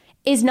Christian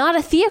is not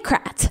a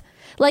theocrat.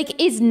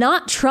 Is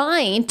not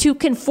trying to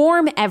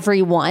conform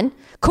everyone,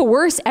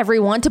 coerce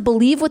everyone to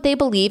believe what they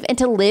believe and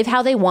to live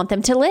how they want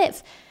them to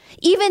live.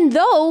 Even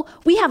though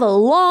we have a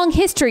long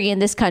history in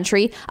this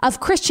country of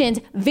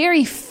Christians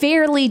very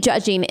fairly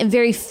judging and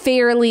very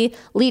fairly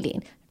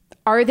leading.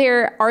 Are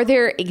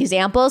there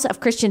examples of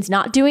Christians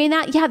not doing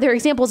that? Yeah, there are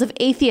examples of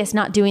atheists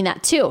not doing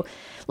that too.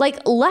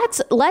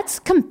 Let's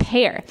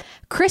compare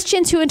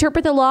Christians who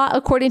interpret the law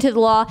according to the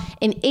law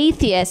and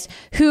atheists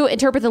who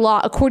interpret the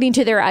law according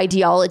to their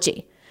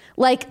ideology.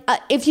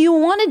 If you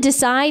want to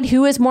decide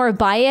who is more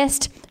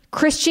biased,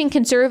 Christian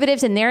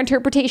conservatives in their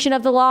interpretation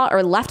of the law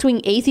or left-wing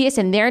atheists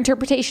in their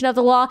interpretation of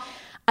the law,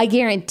 I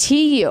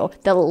guarantee you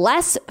the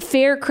less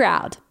fair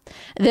crowd,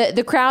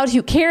 the crowd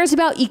who cares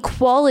about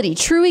equality,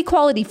 true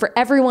equality for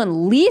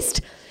everyone least,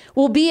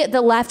 will be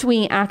the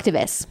left-wing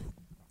activists.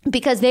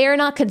 Because they are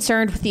not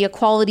concerned with the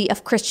equality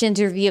of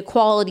Christians or the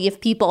equality of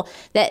people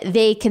that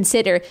they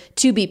consider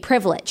to be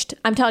privileged.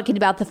 I'm talking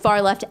about the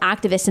far left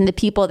activists and the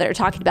people that are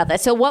talking about that.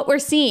 So what we're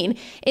seeing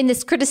in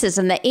this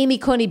criticism that Amy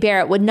Coney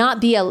Barrett would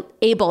not be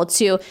able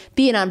to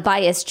be an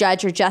unbiased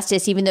judge or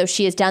justice, even though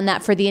she has done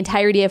that for the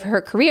entirety of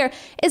her career,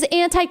 is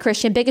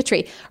anti-Christian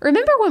bigotry.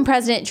 Remember when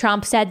President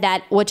Trump said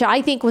that, which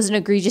I think was an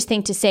egregious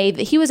thing to say,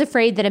 that he was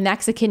afraid that a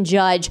Mexican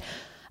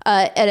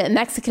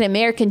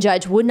Mexican-American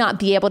judge would not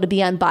be able to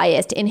be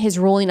unbiased in his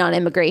ruling on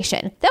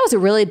immigration. That was a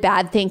really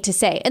bad thing to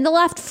say. And the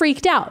left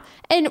freaked out,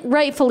 and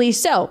rightfully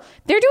so.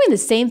 They're doing the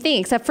same thing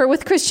except for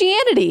with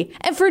Christianity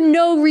and for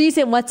no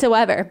reason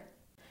whatsoever.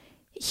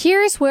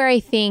 Here's where I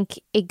think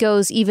it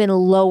goes even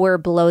lower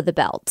below the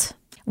belt.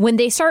 When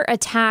they start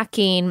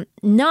attacking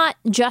not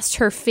just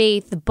her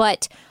faith,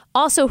 but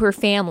also her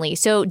family.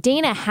 So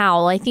Dana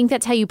Howell, I think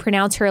that's how you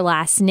pronounce her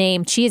last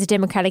name. She is a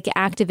Democratic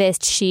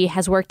activist. She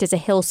has worked as a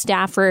Hill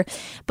staffer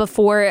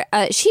before.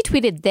 She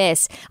tweeted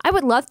this: "I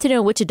would love to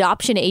know which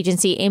adoption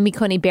agency Amy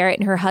Coney Barrett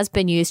and her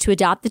husband used to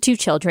adopt the 2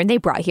 children they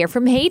brought here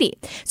from Haiti."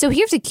 So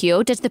here's a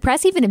cue. Does the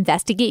press even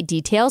investigate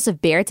details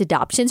of Barrett's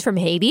adoptions from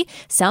Haiti?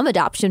 Some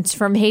adoptions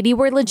from Haiti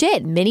were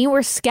legit. Many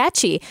were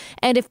sketchy.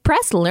 And if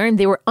press learned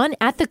they were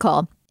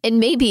unethical and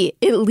maybe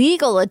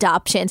illegal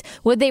adoptions,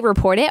 would they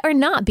report it or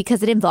not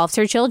because it involves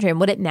her children?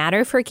 Would it matter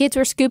if her kids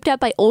were scooped up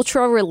by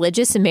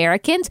ultra-religious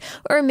Americans,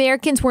 or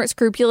Americans weren't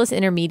scrupulous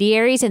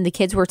intermediaries and the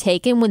kids were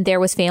taken when there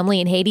was family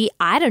in Haiti?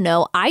 I don't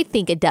know. I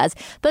think it does,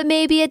 but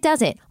maybe it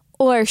doesn't.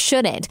 Or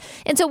shouldn't.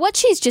 And so what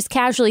she's just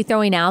casually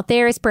throwing out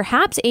there is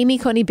perhaps Amy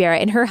Coney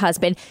Barrett and her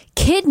husband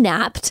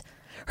kidnapped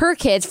her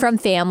kids from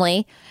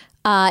family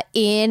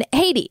in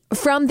Haiti,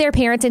 from their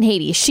parents in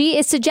Haiti. She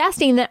is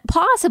suggesting that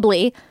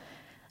possibly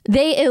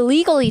they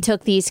illegally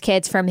took these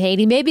kids from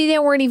Haiti. Maybe they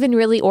weren't even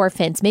really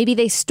orphans. Maybe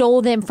they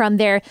stole them from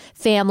their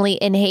family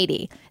in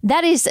Haiti.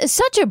 That is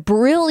such a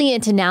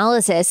brilliant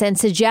analysis and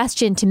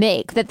suggestion to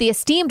make, that the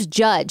esteemed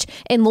judge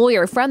and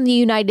lawyer from the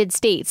United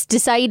States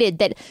decided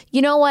that,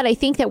 you know what, I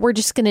think that we're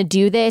just going to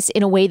do this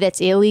in a way that's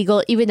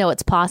illegal, even though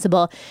it's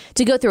possible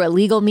to go through a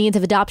legal means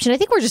of adoption. I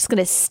think we're just going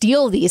to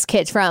steal these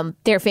kids from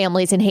their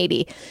families in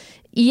Haiti.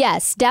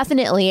 Yes,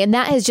 definitely. And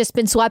that has just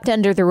been swept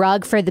under the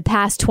rug for the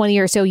past 20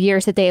 or so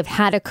years that they have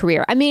had a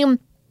career. I mean,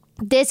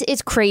 this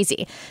is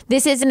crazy.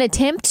 This is an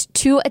attempt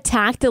to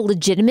attack the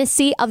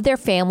legitimacy of their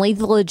family,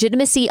 the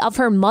legitimacy of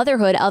her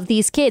motherhood of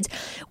these kids,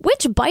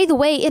 which, by the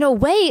way, in a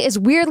way is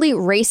weirdly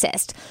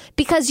racist,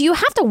 because you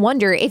have to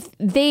wonder if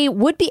they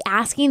would be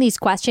asking these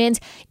questions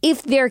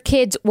if their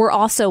kids were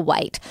also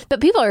white. But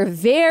people are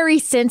very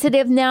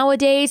sensitive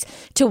nowadays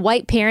to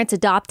white parents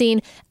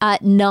adopting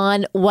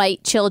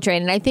non-white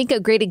children. And I think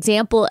a great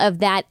example of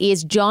that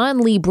is John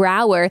Lee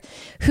Brower,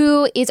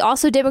 who is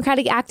also a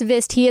Democratic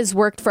activist. He has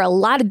worked for a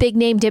lot of big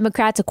name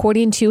Democrats,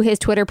 according to his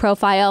Twitter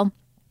profile.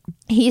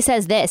 He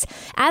says this: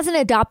 "As an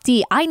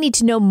adoptee, I need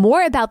to know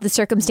more about the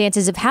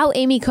circumstances of how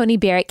Amy Coney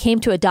Barrett came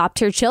to adopt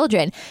her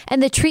children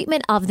and the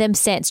treatment of them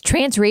since.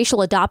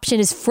 Transracial adoption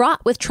is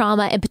fraught with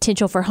trauma and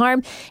potential for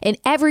harm, and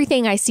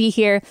everything I see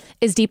here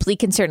is deeply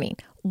concerning."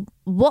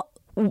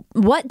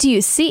 What do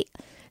you see?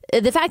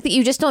 The fact that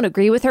you just don't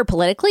agree with her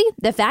politically?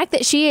 The fact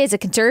that she is a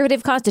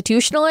conservative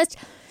constitutionalist?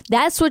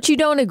 That's what you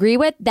don't agree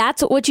with?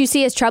 That's what you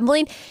see as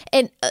troubling?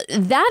 And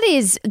that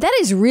is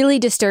really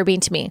disturbing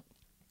to me.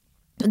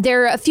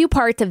 There are a few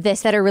parts of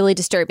this that are really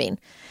disturbing.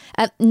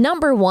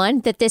 Number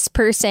one, that this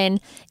person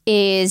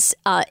is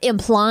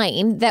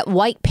implying that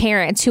white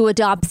parents who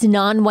adopt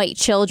non-white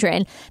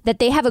children, that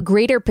they have a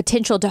greater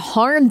potential to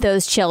harm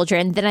those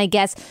children than I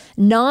guess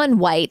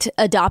non-white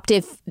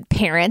adoptive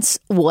parents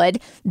would.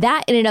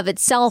 That in and of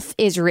itself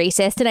is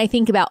racist. And I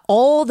think about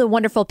all the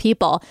wonderful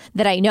people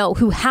that I know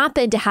who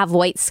happen to have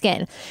white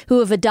skin, who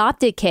have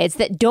adopted kids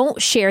that don't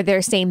share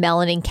their same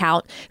melanin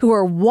count, who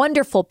are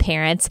wonderful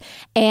parents,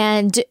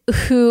 and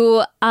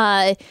who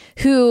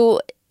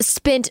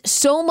spent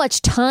so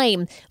much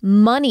time,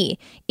 money,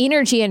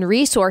 energy, and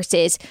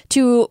resources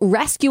to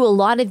rescue a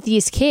lot of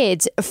these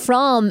kids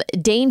from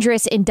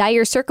dangerous and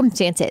dire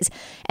circumstances.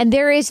 And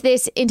there is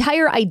this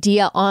entire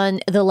idea on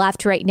the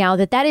left right now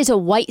that is a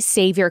white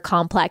savior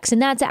complex.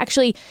 And that's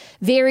actually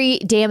very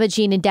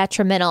damaging and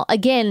detrimental.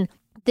 Again,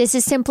 this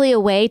is simply a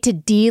way to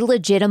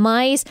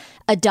delegitimize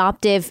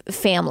adoptive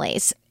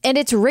families. And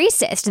it's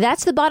racist.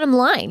 That's the bottom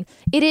line.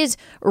 It is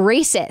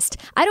racist.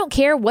 I don't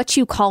care what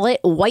you call it,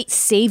 white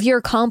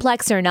savior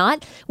complex or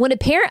not. When a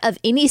parent of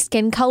any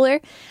skin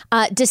color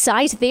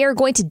decides they are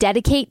going to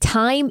dedicate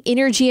time,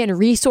 energy, and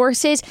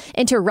resources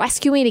into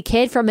rescuing a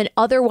kid from an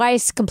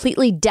otherwise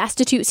completely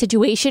destitute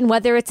situation,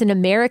 whether it's in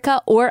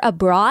America or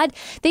abroad,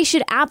 they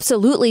should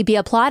absolutely be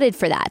applauded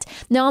for that.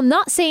 Now, I'm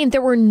not saying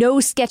there were no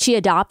sketchy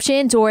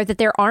adoptions or that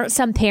there aren't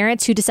some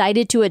parents who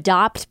decided to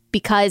adopt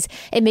because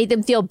it made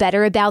them feel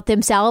better about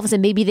themselves and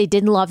maybe they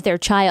didn't love their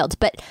child.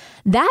 But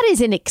that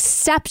is an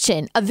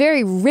exception, a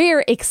very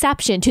rare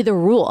exception to the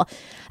rule.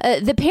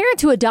 The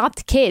parents who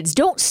adopt kids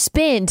don't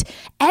spend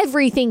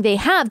everything they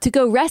have to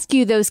go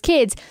rescue those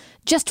kids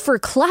just for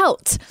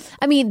clout.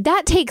 I mean,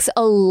 that takes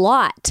a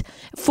lot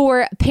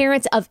for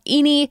parents of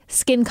any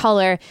skin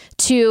color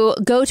to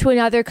go to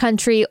another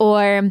country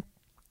or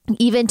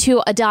even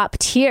to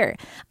adopt here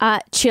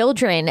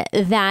children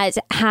that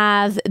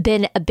have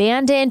been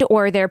abandoned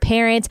or their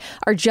parents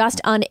are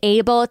just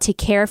unable to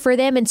care for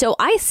them. And so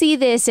I see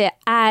this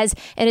as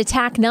an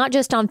attack not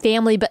just on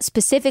family, but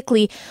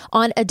specifically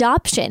on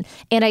adoption.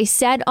 And I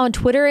said on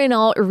Twitter, and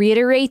I'll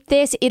reiterate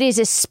this, it is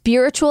a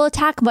spiritual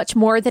attack much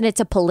more than it's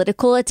a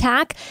political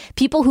attack.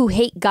 People who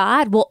hate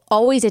God will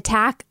always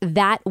attack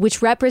that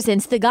which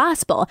represents the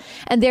gospel.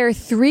 And there are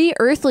 3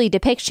 earthly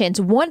depictions,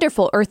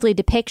 wonderful earthly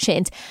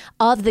depictions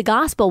of the the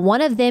gospel.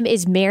 One of them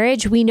is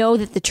marriage. We know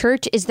that the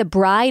church is the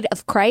bride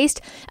of Christ.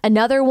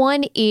 Another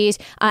one is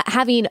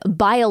having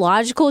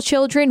biological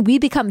children. We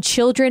become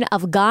children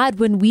of God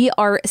when we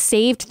are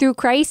saved through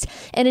Christ.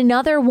 And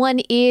another one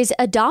is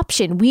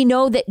adoption. We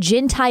know that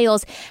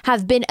Gentiles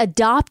have been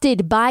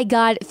adopted by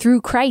God through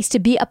Christ to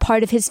be a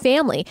part of his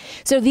family.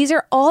 So these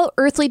are all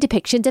earthly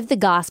depictions of the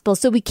gospel.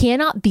 So we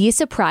cannot be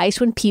surprised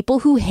when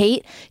people who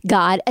hate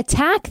God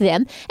attack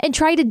them and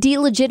try to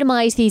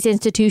delegitimize these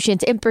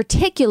institutions, in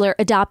particular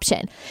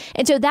adoption.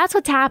 And so that's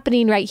what's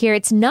happening right here.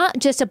 It's not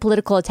just a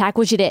political attack,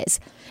 which it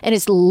is. And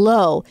it's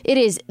low. It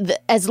is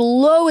as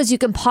low as you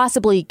can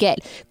possibly get.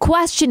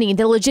 Questioning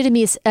the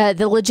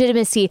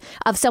legitimacy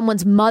of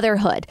someone's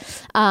motherhood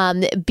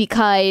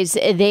because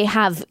they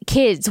have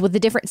kids with a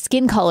different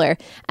skin color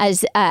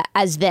as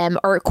them,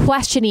 or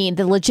questioning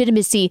the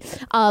legitimacy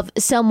of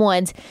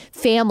someone's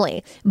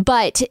family.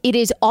 But it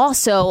is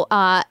also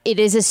it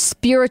is a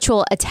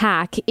spiritual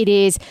attack. It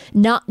is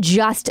not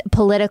just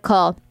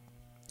political.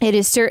 It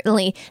is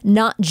certainly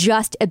not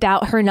just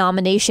about her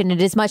nomination.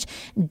 It is much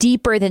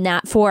deeper than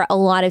that for a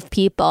lot of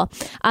people.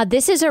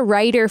 This is a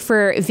writer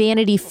for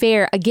Vanity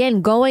Fair,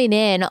 again, going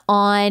in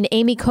on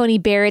Amy Coney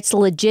Barrett's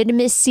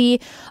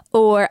legitimacy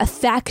or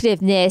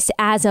effectiveness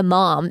as a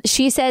mom.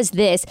 She says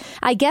this: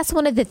 I guess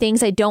one of the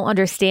things I don't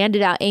understand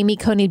about Amy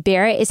Coney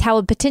Barrett is how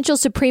a potential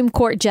Supreme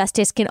Court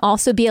justice can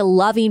also be a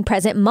loving,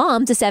 present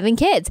mom to 7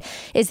 kids.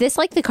 Is this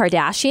like the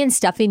Kardashians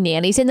stuffing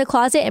nannies in the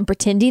closet and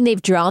pretending they've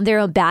drawn their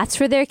own baths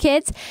for their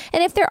kids?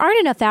 And if there aren't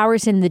enough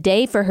hours in the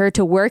day for her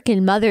to work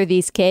and mother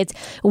these kids,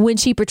 when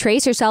she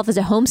portrays herself as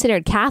a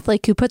home-centered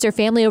Catholic who puts her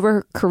family over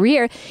her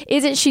career,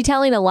 isn't she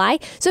telling a lie?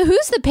 So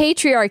who's the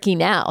patriarchy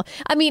now?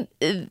 I mean,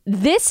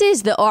 this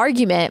is the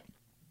argument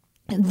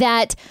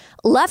that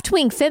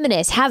left-wing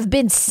feminists have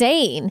been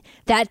saying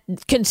that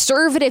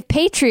conservative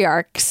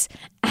patriarchs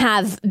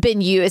have been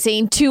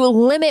using to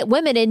limit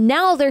women. And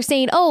now they're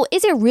saying, oh,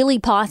 is it really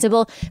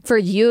possible for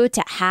you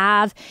to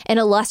have an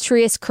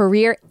illustrious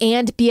career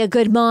and be a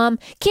good mom?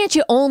 Can't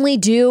you only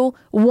do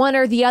one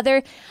or the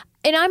other?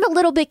 And I'm a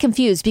little bit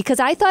confused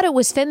because I thought it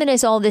was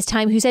feminists all this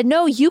time who said,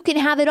 no, you can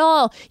have it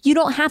all. You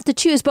don't have to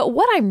choose. But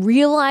what I'm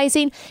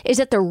realizing is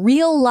that the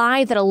real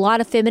lie that a lot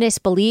of feminists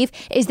believe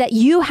is that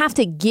you have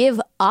to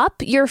give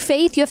up your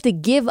faith. You have to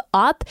give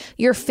up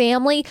your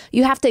family.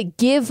 You have to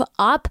give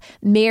up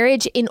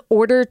marriage in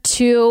order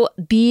to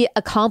be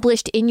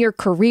accomplished in your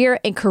career,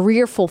 and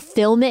career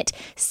fulfillment.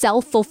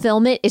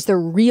 Self-fulfillment is the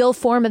real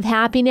form of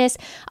happiness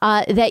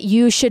that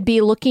you should be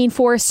looking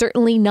for,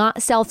 certainly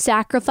not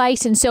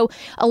self-sacrifice. And so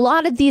a lot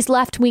of these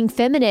left-wing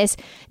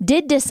feminists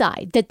did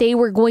decide that they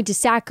were going to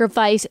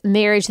sacrifice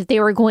marriage, that they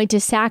were going to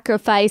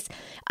sacrifice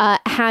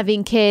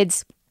having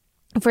kids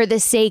for the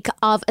sake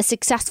of a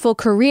successful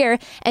career.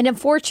 And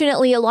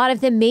unfortunately, a lot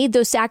of them made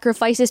those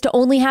sacrifices to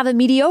only have a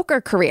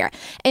mediocre career.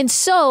 And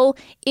so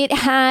it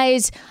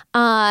has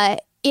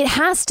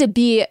to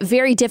be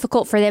very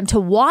difficult for them to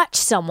watch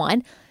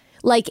someone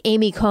like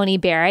Amy Coney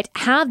Barrett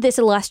have this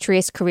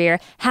illustrious career,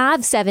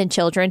 have 7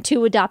 children,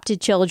 2 adopted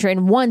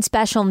children, 1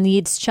 special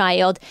needs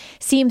child,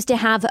 seems to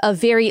have a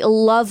very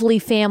lovely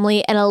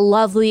family and a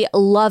lovely,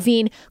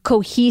 loving,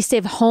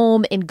 cohesive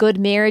home and good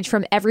marriage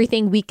from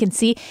everything we can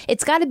see.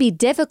 It's got to be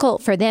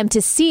difficult for them to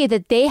see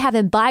that they have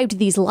imbibed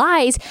these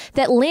lies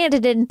that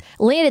landed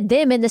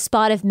them in the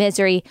spot of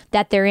misery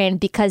that they're in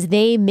because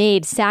they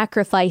made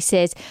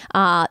sacrifices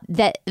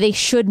that they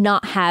should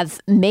not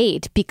have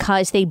made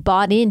because they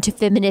bought into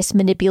feminist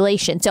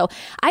manipulation. So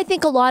I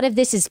think a lot of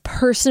this is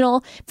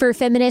personal for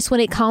feminists when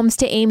it comes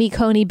to Amy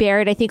Coney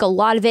Barrett. I think a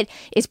lot of it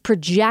is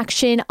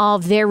projection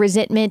of their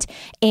resentment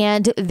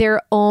and their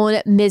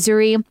own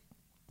misery.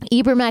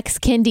 Ibram X.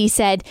 Kendi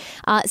said,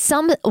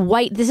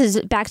 this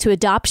is back to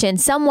adoption,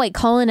 some white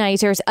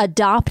colonizers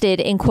adopted,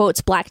 in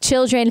quotes, black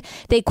children.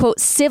 They, quote,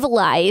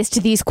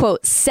 civilized these,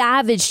 quote,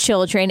 savage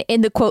children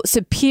in the, quote,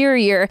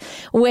 superior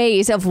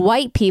ways of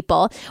white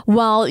people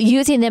while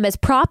using them as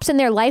props in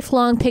their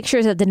lifelong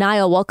pictures of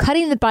denial, while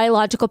cutting the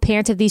biological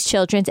parents of these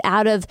children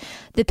out of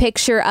the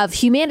picture of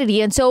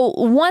humanity. And so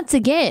once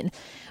again,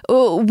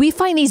 we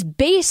find these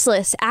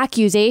baseless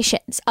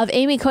accusations of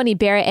Amy Coney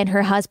Barrett and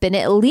her husband,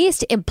 at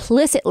least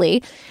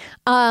implicitly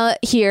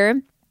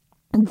here,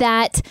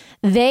 that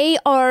they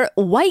are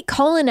white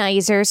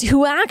colonizers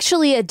who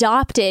actually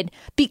adopted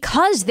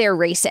because they're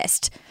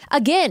racist.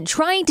 Again,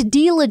 trying to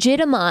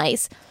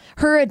delegitimize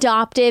her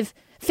adoptive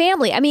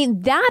family. I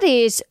mean, that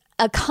is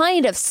a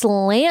kind of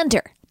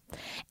slander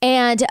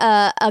and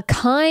a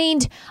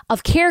kind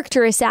of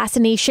character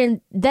assassination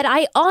that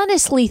I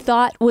honestly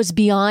thought was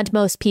beyond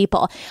most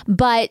people.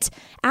 But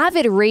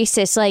avid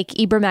racists like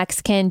Ibram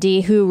X.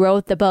 Kendi, who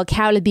wrote the book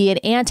How to Be an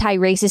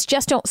Anti-Racist,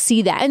 just don't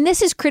see that. And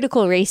this is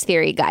critical race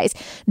theory, guys.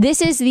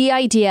 This is the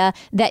idea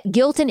that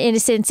guilt and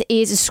innocence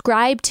is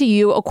ascribed to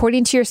you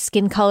according to your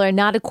skin color,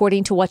 not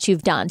according to what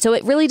you've done. So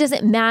it really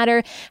doesn't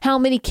matter how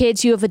many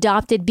kids you have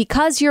adopted.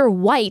 Because you're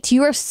white,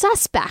 you are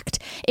suspect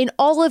in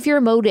all of your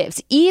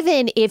motives,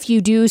 even if you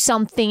do do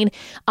something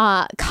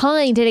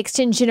kind and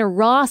extend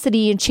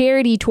generosity and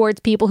charity towards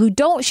people who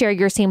don't share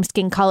your same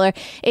skin color,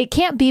 it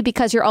can't be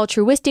because you're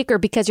altruistic or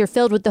because you're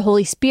filled with the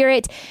Holy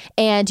Spirit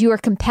and you are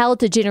compelled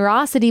to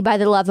generosity by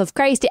the love of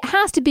Christ. It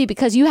has to be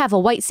because you have a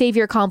white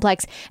savior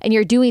complex and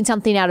you're doing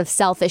something out of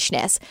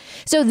selfishness.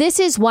 So this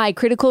is why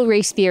critical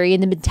race theory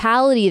and the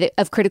mentality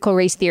of critical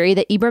race theory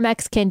that Ibram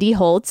X. Kendi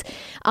holds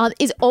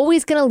is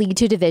always going to lead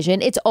to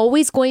division. It's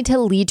always going to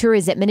lead to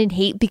resentment and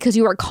hate because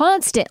you are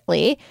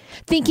constantly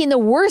thinking the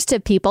worst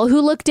of people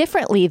who look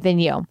differently than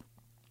you.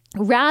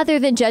 Rather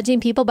than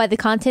judging people by the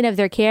content of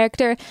their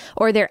character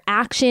or their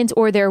actions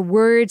or their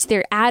words,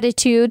 their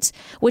attitudes,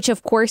 which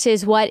of course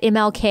is what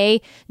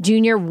MLK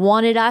Jr.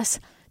 wanted us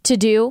to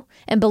do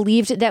and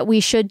believed that we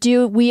should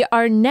do, we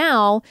are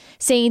now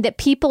saying that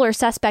people are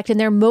suspect and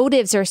their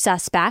motives are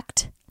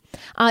suspect.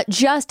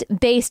 Just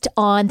based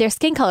on their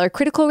skin color.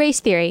 Critical race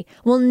theory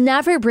will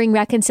never bring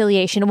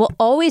reconciliation. It will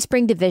always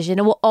bring division.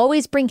 It will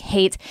always bring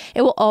hate.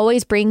 It will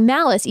always bring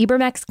malice.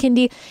 Ibram X.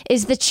 Kendi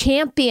is the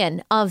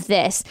champion of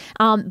this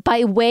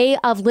by way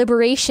of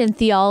liberation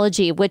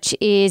theology, which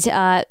is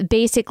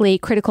basically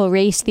critical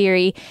race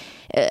theory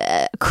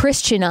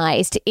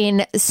Christianized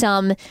in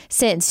some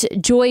sense.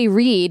 Joy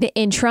Reid,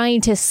 in trying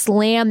to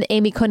slam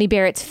Amy Coney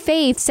Barrett's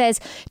faith, says,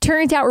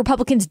 turns out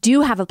Republicans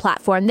do have a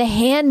platform, The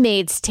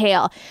Handmaid's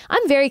Tale.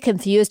 I'm very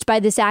confused by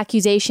this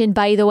accusation,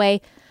 by the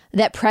way,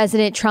 that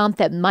President Trump,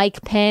 that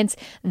Mike Pence,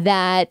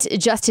 that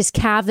Justice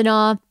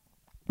Kavanaugh,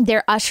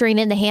 they're ushering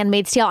in The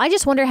Handmaid's Tale. I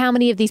just wonder how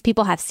many of these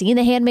people have seen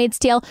The Handmaid's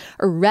Tale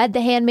or read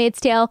The Handmaid's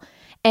Tale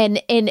and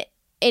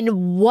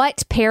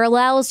what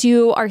parallels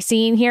you are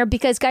seeing here.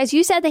 Because, guys,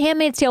 you said The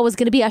Handmaid's Tale was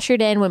going to be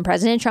ushered in when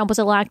President Trump was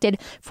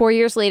elected. 4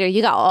 years later,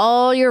 you got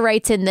all your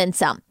rights and then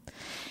some.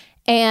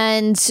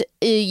 And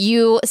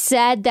you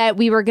said that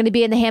we were going to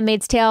be in The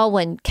Handmaid's Tale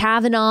when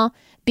Kavanaugh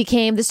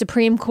became the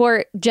Supreme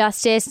Court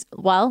justice.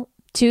 Well,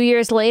 2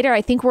 years later,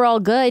 I think we're all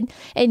good.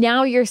 And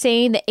now you're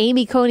saying that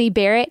Amy Coney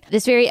Barrett,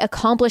 this very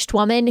accomplished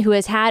woman who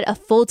has had a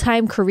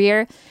full-time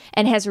career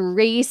and has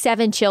raised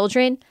 7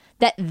 children,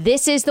 that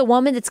this is the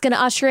woman that's going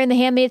to usher in The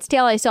Handmaid's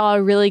Tale. I saw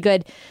a really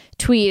good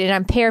tweet, and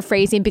I'm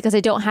paraphrasing because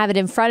I don't have it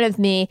in front of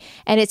me.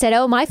 And it said,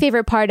 my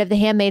favorite part of The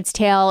Handmaid's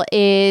Tale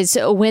is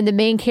when the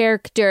main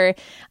character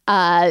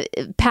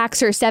packs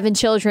her 7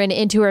 children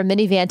into her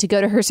minivan to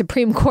go to her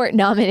Supreme Court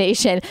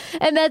nomination.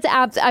 And that's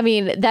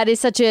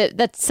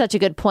such a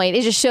good point.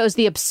 It just shows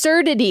the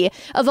absurdity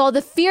of all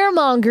the fear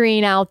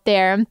mongering out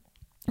there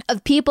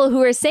of people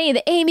who are saying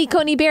that Amy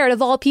Coney Barrett,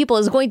 of all people,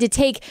 is going to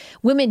take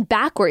women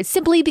backwards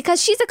simply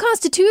because she's a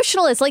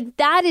constitutionalist. Like,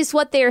 that is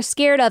what they're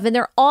scared of. And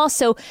they're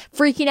also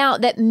freaking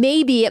out that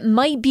maybe it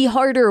might be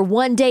harder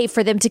one day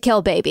for them to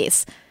kill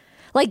babies.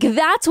 Like,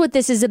 that's what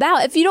this is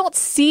about. If you don't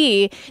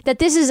see that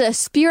this is a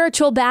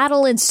spiritual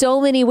battle in so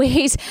many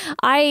ways,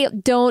 I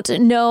don't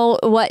know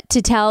what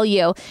to tell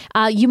you.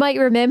 You might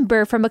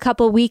remember from a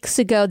couple weeks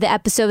ago, the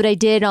episode I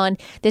did on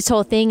this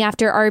whole thing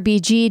after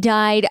RBG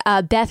died.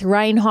 Beth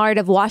Reinhardt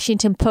of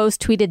Washington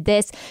Post tweeted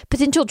this: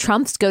 potential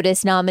Trump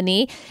SCOTUS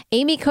nominee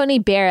Amy Coney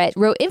Barrett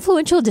wrote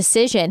influential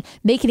decision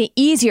making it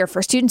easier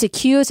for students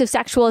accused of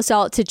sexual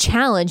assault to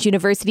challenge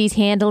universities'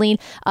 handling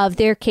of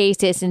their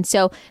cases. And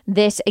so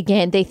this,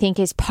 again, they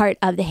think is part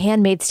of The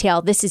Handmaid's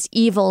Tale. This is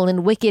evil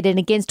and wicked and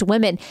against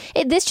women.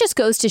 This just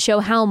goes to show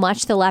how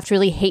much the left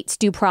really hates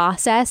due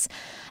process,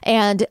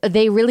 and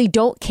they really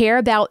don't care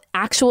about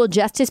actual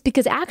justice,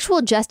 because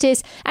actual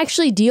justice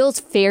actually deals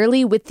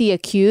fairly with the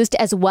accused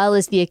as well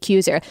as the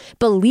accuser.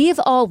 Believe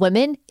all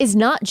women is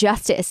not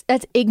justice.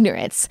 That's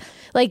ignorance.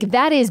 Like,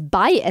 that is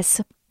bias.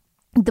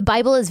 The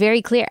Bible is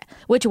very clear,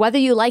 which, whether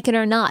you like it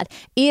or not,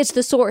 is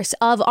the source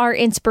of our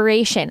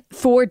inspiration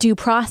for due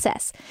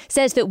process.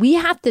 Says that we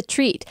have to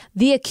treat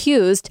the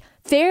accused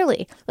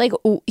fairly. Like,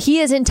 he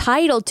is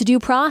entitled to due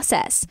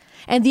process,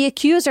 and the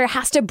accuser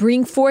has to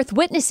bring forth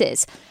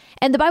witnesses.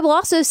 And the Bible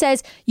also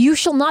says you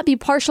shall not be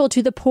partial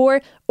to the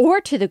poor or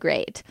to the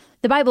great.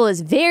 The Bible is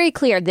very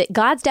clear that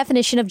God's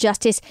definition of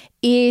justice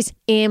is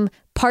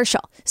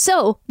impartial.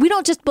 So we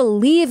don't just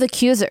believe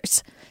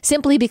accusers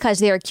simply because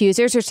they're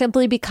accusers or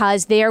simply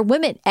because they are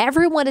women.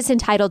 Everyone is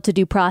entitled to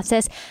due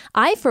process.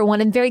 I, for one,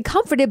 am very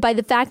comforted by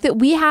the fact that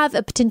we have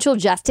a potential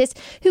justice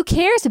who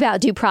cares about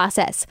due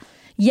process.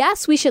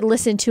 Yes, we should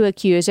listen to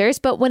accusers,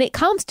 but when it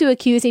comes to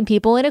accusing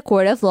people in a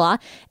court of law,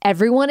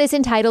 everyone is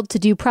entitled to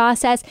due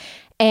process.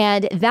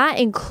 And that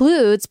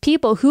includes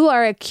people who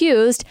are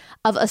accused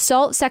of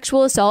assault,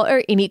 sexual assault,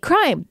 or any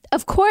crime,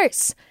 of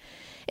course.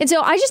 And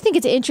so I just think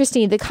it's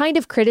interesting, the kind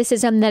of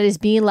criticism that is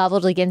being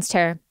leveled against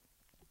her,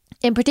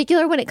 in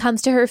particular when it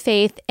comes to her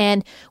faith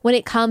and when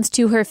it comes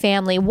to her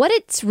family. What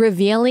it's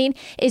revealing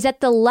is that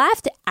the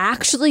left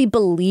actually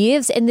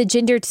believes in the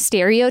gendered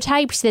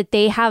stereotypes that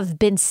they have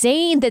been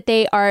saying that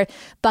they are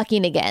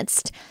bucking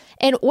against.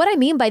 And what I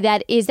mean by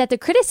that is that the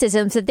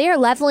criticisms that they are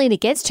leveling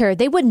against her,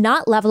 they would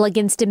not level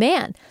against a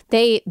man.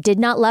 They did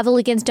not level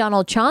against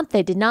Donald Trump.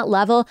 They did not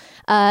level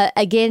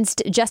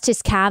against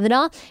Justice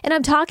Kavanaugh. And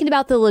I'm talking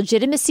about the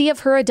legitimacy of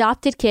her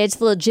adopted kids,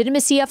 the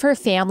legitimacy of her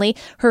family,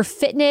 her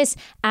fitness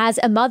as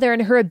a mother,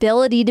 and her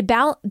ability to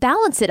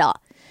balance it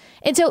all.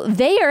 And so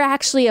they are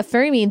actually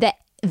affirming that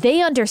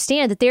they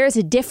understand that there is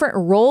a different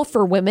role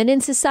for women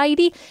in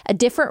society, a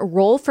different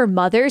role for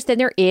mothers than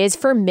there is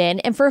for men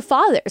and for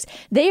fathers.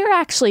 They are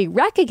actually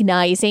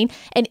recognizing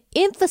and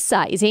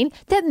emphasizing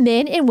that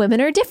men and women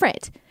are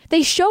different.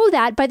 They show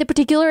that by the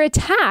particular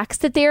attacks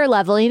that they are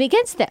leveling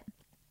against them.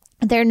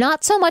 They're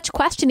not so much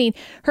questioning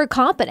her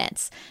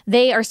competence.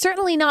 They are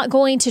certainly not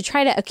going to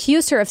try to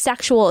accuse her of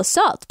sexual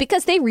assault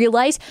because they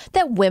realize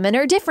that women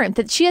are different,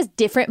 that she has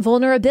different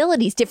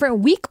vulnerabilities, different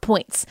weak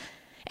points.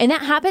 And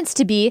that happens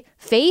to be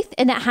faith,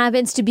 and that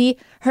happens to be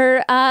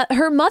her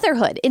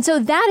motherhood. And so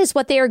that is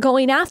what they are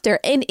going after.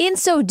 And in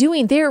so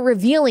doing, they are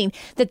revealing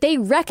that they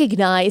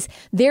recognize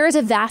there is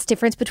a vast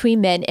difference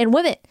between men and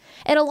women.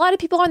 And a lot of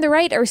people on the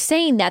right are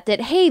saying that,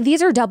 hey,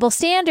 these are double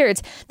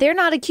standards. They're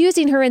not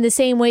accusing her in the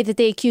same way that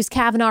they accuse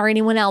Kavanaugh or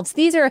anyone else.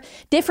 These are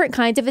different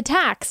kinds of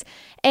attacks.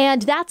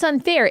 And that's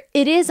unfair.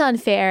 It is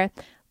unfair.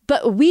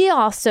 But we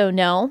also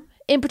know,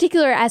 in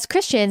particular as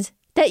Christians,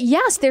 that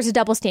yes, there's a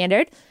double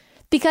standard.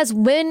 Because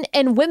men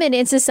and women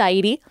in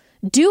society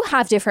do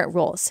have different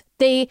roles.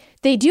 They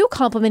do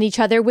complement each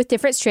other with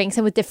different strengths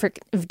and with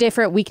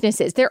different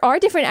weaknesses. There are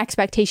different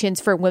expectations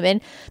for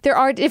women. There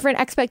are different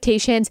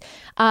expectations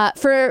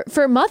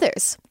for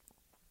mothers.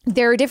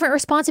 There are different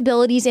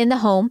responsibilities in the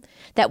home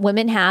that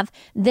women have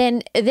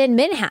than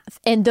men have.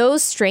 And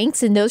those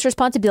strengths and those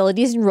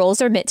responsibilities and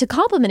roles are meant to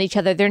complement each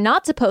other. They're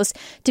not supposed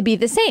to be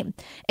the same.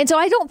 And so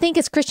I don't think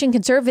as Christian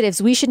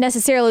conservatives, we should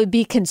necessarily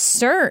be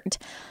concerned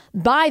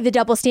by the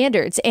double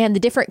standards and the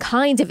different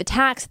kinds of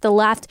attacks that the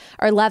left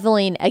are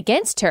leveling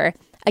against her.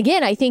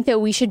 Again, I think that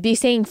we should be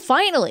saying,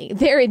 finally,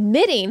 they're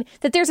admitting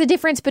that there's a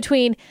difference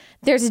between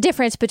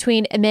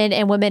men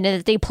and women, and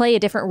that they play a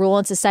different role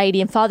in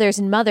society, and fathers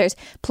and mothers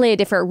play a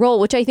different role,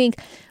 which I think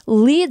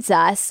leads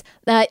us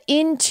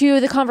into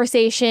the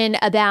conversation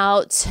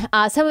about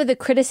some of the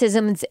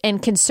criticisms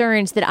and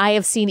concerns that I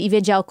have seen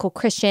evangelical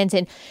Christians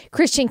and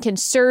Christian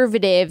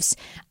conservatives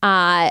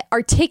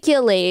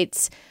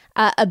articulate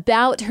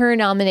about her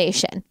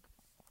nomination.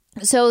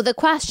 So the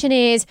question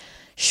is,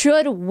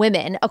 should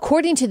women,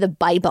 according to the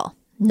Bible,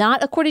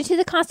 not according to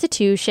the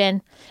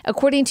Constitution,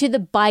 according to the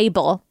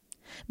Bible,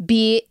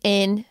 be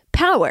in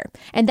power?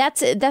 And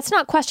that's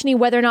not questioning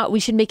whether or not we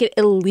should make it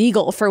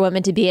illegal for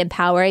women to be in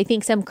power. I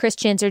think some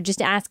Christians are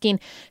just asking,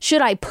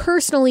 should I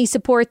personally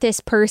support this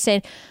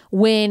person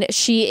when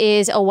she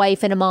is a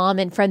wife and a mom?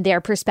 And from their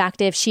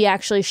perspective, she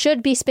actually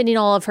should be spending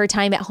all of her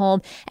time at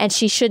home, and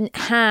she shouldn't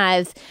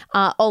have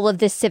all of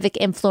this civic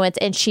influence,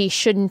 and she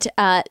shouldn't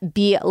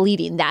be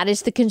leading. That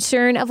is the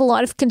concern of a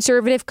lot of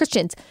conservative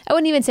Christians. I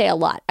wouldn't even say a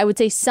lot. I would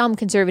say some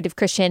conservative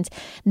Christians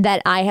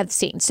that I have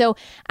seen. So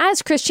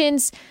as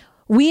Christians,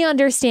 we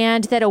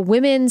understand that a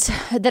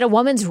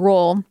woman's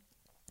role,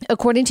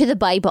 according to the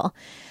Bible,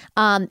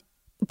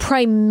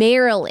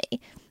 primarily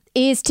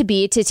is to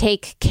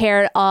take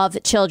care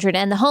of children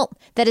and the home.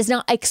 That does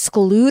not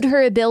exclude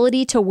her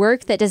ability to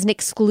work. That doesn't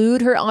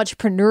exclude her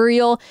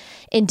entrepreneurial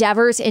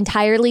endeavors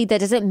entirely. That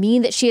doesn't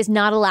mean that she is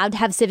not allowed to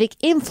have civic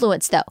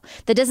influence, though.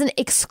 That doesn't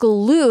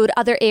exclude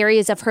other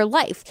areas of her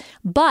life.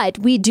 But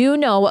we do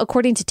know,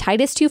 according to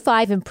Titus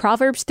 2:5 and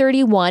Proverbs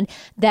 31,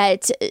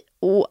 that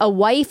a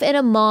wife and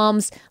a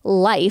mom's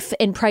life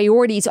and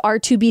priorities are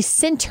to be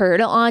centered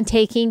on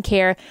taking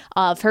care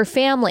of her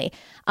family.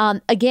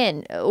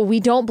 Again, we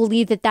don't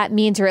believe that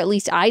means, or at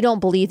least I don't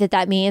believe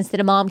that means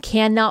that a mom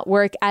cannot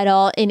work at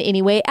all in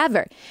any way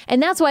ever.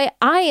 And that's why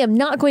I am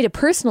not going to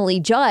personally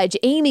judge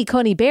Amy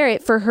Coney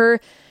Barrett for her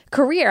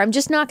career. I'm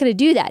just not going to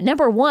do that.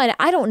 Number one,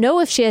 I don't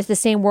know if she has the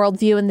same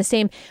worldview and the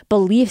same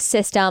belief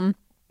system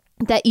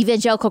that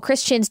evangelical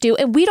Christians do.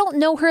 And we don't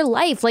know her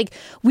life.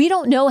 We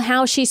don't know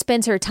how she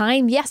spends her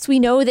time. Yes, we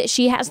know that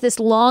she has this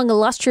long,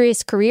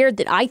 illustrious career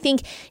that I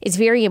think is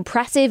very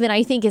impressive. And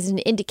I think is an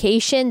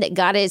indication that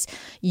God has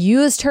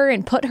used her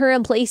and put her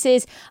in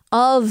places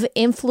of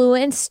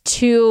influence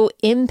to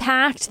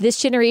impact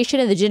this generation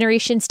and the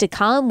generations to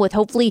come with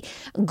hopefully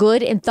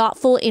good and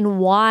thoughtful and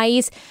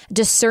wise,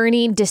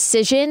 discerning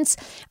decisions.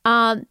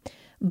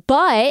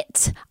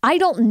 But I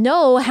don't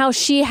know how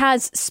she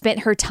has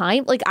spent her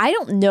time. I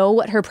don't know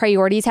what her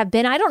priorities have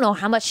been. I don't know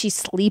how much she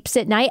sleeps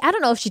at night. I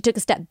don't know if she took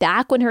a step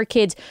back when her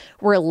kids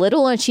were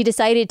little and she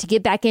decided to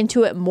get back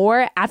into it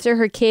more after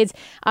her kids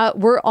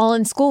were all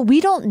in school.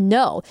 We don't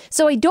know.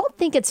 So I don't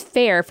think it's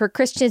fair for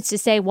Christians to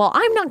say, well,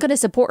 I'm not going to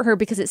support her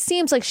because it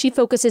seems like she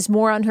focuses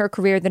more on her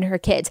career than her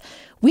kids.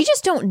 We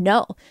just don't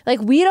know.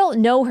 We don't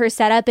know her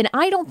setup. And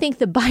I don't think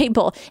the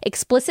Bible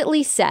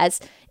explicitly says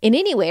in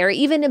any way, or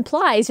even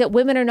implies, that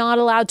women are not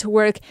allowed to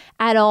work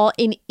at all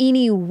in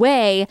any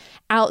way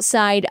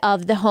outside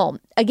of the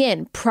home.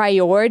 Again,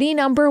 priority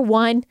number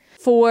one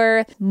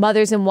for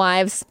mothers and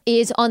wives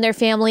is on their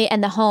family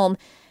and the home.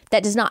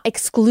 that does not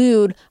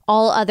exclude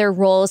all other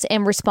roles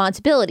and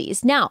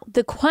responsibilities. Now,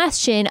 the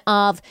question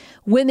of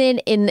women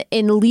in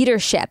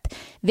leadership,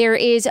 there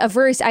is a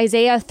verse,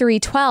 Isaiah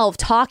 3:12,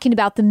 talking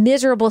about the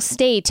miserable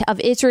state of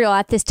Israel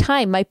at this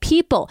time. My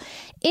people,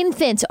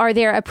 infants are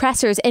their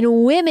oppressors,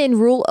 and women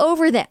rule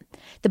over them.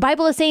 The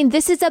Bible is saying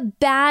this is a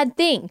bad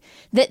thing,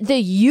 that the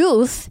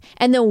youth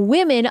and the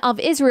women of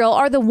Israel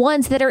are the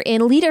ones that are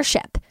in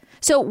leadership.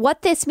 So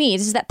what this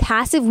means is that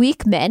passive,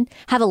 weak men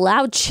have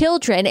allowed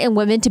children and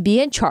women to be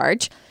in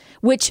charge,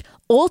 which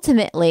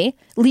ultimately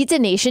leads a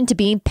nation to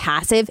being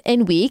passive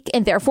and weak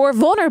and therefore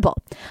vulnerable.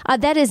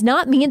 That does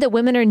not mean that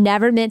women are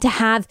never meant to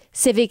have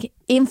civic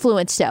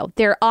influence, though.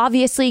 There are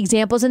obviously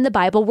examples in the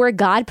Bible where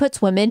God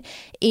puts women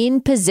in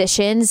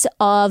positions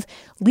of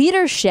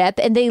leadership,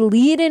 and they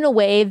lead in a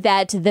way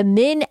that the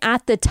men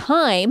at the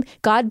time,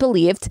 God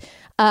believed,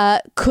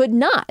 could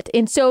not.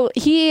 And so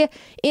he,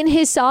 in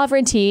his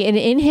sovereignty and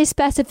in his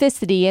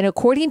specificity and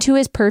according to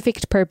his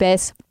perfect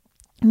purpose,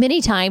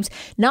 many times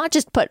not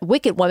just put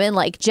wicked women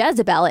like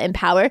Jezebel in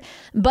power,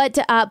 but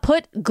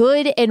put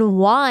good and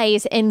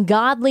wise and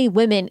godly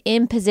women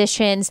in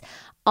positions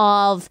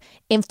of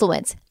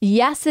influence.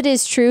 Yes, it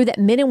is true that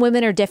men and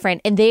women are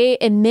different, and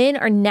men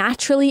are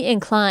naturally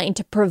inclined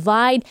to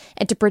provide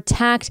and to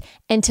protect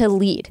and to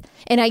lead.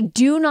 And I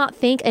do not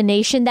think a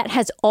nation that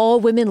has all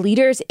women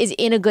leaders is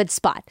in a good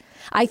spot.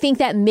 I think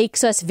that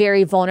makes us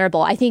very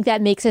vulnerable. I think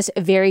that makes us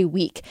very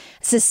weak.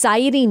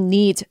 Society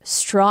needs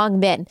strong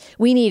men.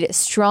 We need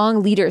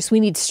strong leaders. We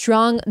need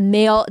strong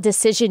male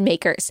decision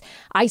makers.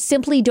 I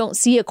simply don't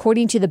see,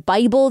 according to the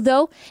Bible,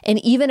 though,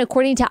 and even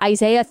according to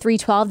Isaiah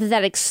 3:12,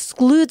 that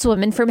excludes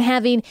women from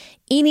having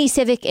any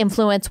civic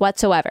influence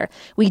whatsoever.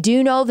 We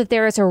do know that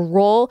there is a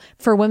role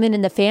for women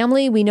in the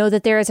family. We know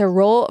that there is a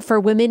role for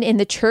women in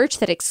the church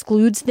that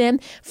excludes them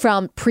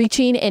from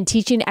preaching and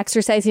teaching,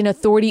 exercising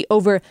authority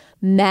over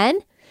men.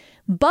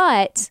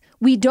 But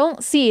we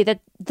don't see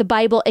that the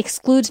Bible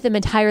excludes them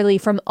entirely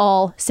from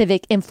all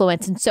civic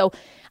influence. And so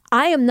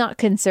I am not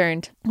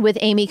concerned with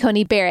Amy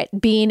Coney Barrett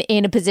being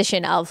in a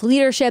position of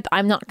leadership.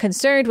 I'm not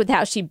concerned with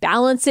how she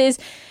balances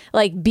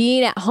like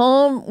being at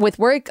home with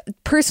work.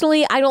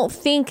 Personally, I don't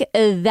think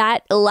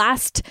that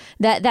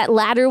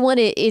latter one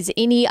is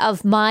any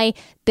of my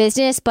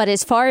business. But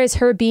as far as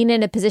her being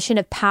in a position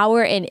of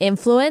power and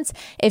influence,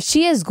 if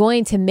she is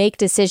going to make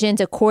decisions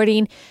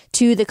according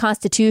to the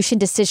Constitution,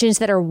 decisions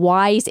that are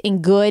wise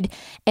and good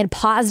and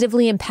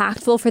positively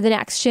impactful for the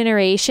next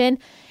generation,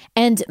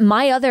 and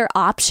my other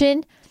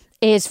option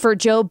is for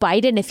Joe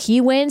Biden, if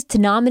he wins, to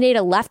nominate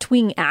a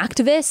left-wing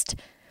activist,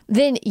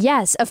 then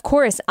yes, of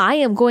course, I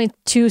am going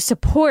to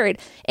support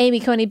Amy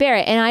Coney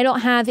Barrett, and I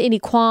don't have any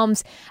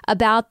qualms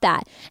about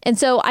that. And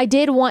so I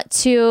did want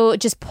to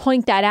just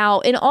point that out.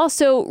 And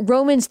also,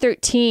 Romans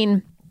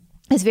 13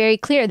 is very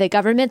clear that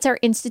governments are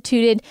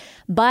instituted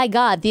by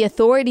God. The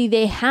authority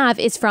they have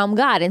is from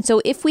God. And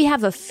so if we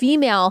have a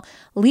female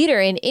leader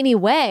in any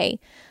way,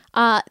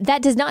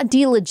 that does not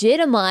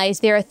delegitimize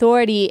their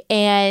authority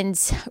and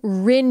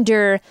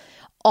render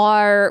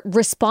our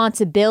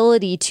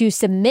responsibility to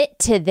submit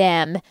to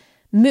them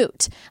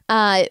moot.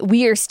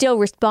 We are still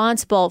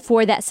responsible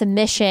for that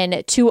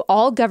submission to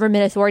all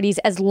government authorities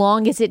as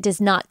long as it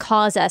does not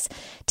cause us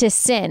to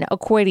sin,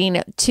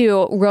 according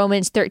to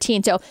Romans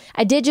 13. So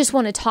I did just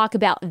want to talk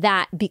about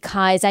that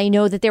because I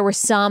know that there were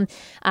some,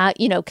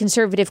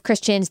 conservative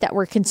Christians that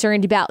were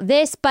concerned about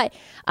this, but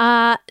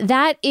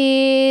that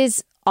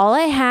is all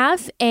I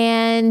have.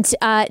 And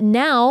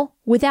now,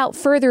 without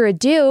further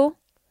ado,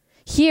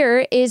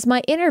 here is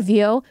my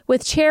interview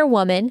with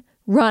Chairwoman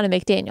Ronna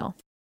McDaniel.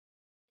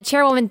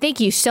 Chairwoman,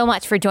 thank you so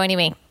much for joining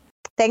me.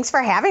 Thanks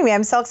for having me.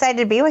 I'm so excited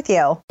to be with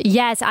you.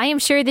 Yes, I am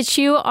sure that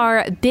you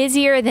are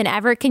busier than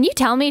ever. Can you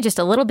tell me just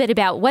a little bit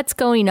about what's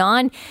going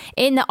on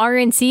in the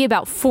RNC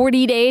about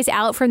 40 days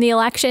out from the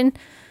election?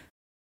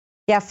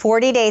 Yeah,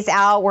 40 days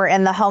out. We're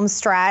in the home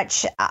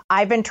stretch.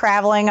 I've been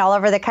traveling all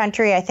over the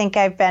country. I think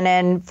I've been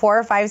in 4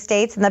 or 5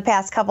 states in the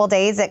past couple of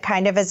days. It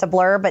kind of is a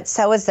blur, but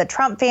so is the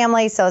Trump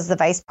family. So is the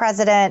vice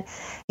president.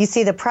 You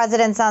see the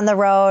president's on the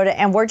road,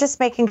 and we're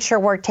just making sure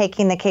we're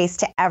taking the case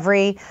to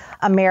every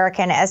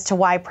American as to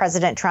why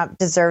President Trump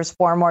deserves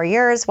 4 more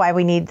years, why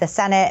we need the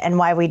Senate, and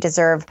why we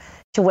deserve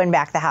to win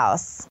back the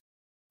House.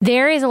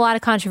 There is a lot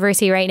of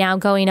controversy right now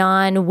going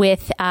on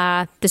with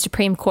the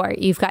Supreme Court.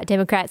 You've got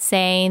Democrats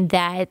saying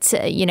that,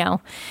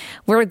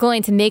 we're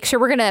going to make sure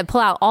we're going to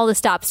pull out all the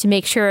stops to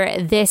make sure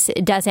this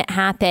doesn't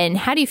happen.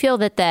 How do you feel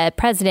that the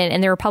president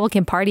and the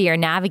Republican Party are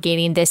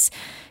navigating this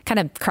kind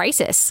of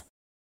crisis?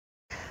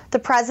 The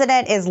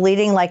president is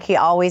leading like he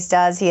always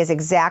does. He is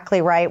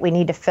exactly right. We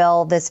need to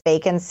fill this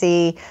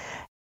vacancy.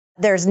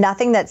 There's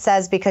nothing that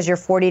says because you're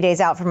 40 days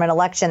out from an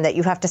election that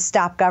you have to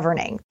stop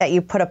governing, that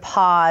you put a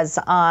pause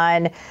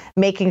on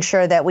making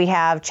sure that we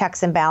have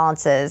checks and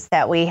balances,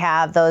 that we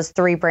have those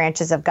 3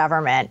 branches of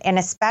government. And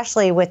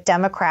especially with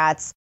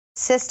Democrats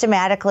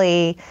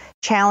systematically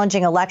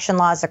challenging election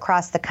laws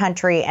across the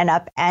country and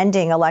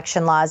upending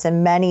election laws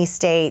in many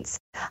states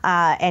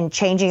and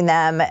changing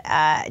them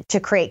to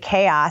create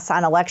chaos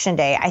on Election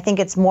Day. I think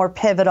it's more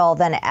pivotal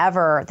than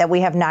ever that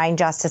we have 9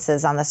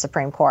 justices on the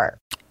Supreme Court.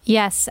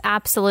 Yes,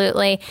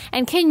 absolutely.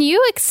 And can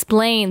you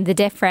explain the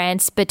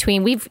difference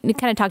between, we've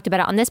kind of talked about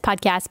it on this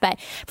podcast, but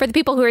for the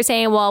people who are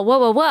saying, well,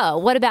 whoa,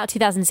 what about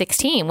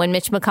 2016 when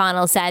Mitch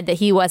McConnell said that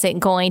he wasn't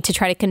going to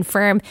try to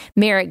confirm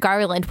Merrick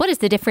Garland? What is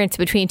the difference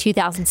between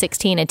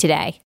 2016 and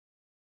today?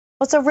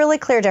 Well, it's a really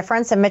clear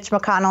difference, and Mitch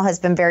McConnell has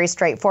been very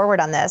straightforward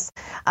on this.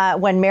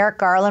 When Merrick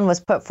Garland was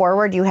put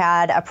forward, you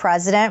had a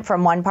president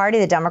from one party,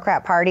 the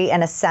Democrat Party,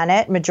 and a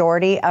Senate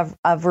majority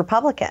of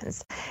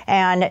Republicans.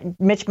 And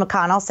Mitch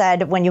McConnell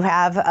said when you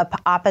have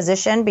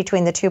opposition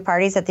between the two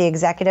parties at the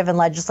executive and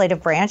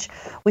legislative branch,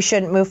 we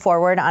shouldn't move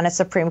forward on a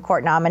Supreme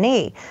Court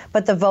nominee.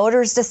 But the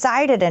voters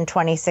decided in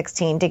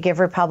 2016 to give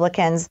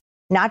Republicans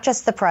not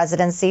just the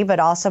presidency,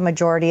 but also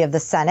majority of the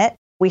Senate.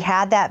 We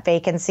had that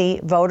vacancy.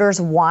 Voters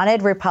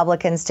wanted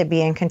Republicans to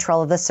be in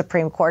control of the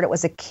Supreme Court. It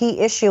was a key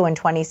issue in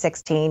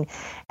 2016,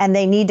 and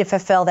they need to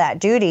fulfill that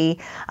duty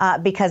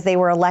because they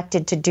were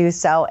elected to do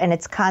so. And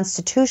it's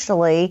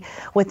constitutionally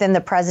within the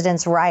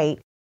president's right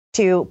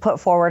to put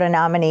forward a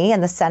nominee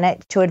and the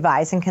Senate to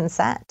advise and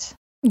consent.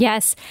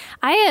 Yes,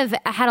 I have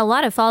had a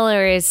lot of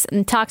followers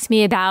talk to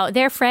me about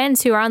their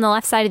friends who are on the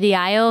left side of the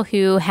aisle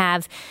who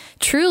have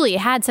truly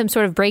had some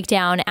sort of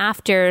breakdown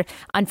after,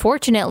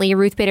 unfortunately,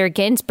 Ruth Bader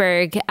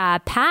Ginsburg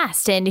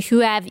passed, and who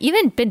have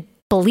even been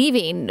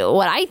believing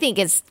what I think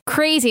is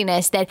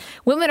craziness, that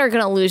women are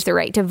going to lose the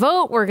right to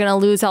vote. We're going to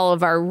lose all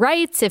of our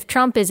rights if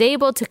Trump is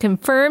able to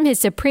confirm his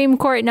Supreme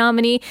Court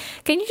nominee.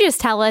 Can you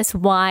just tell us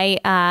why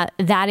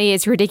that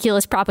is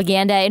ridiculous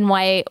propaganda and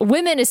why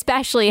women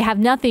especially have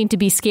nothing to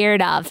be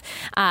scared of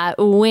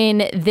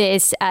when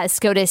this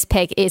SCOTUS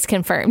pick is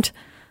confirmed?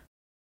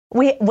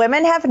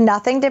 Women have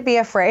nothing to be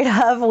afraid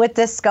of with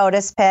this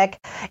SCOTUS pick.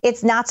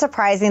 It's not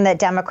surprising that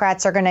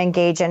Democrats are going to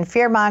engage in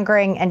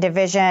fear-mongering and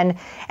division,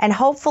 and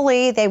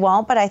hopefully they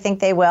won't, but I think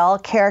they will,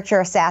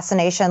 character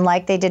assassination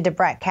like they did to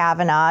Brett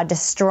Kavanaugh,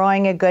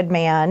 destroying a good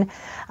man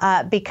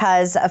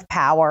because of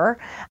power.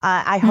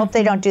 I hope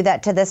they don't do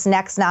that to this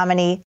next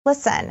nominee.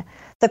 Listen,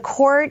 the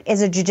court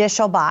is a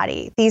judicial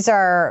body. These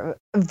are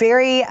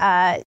very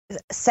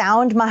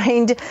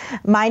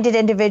sound-minded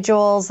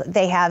individuals.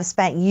 They have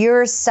spent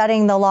years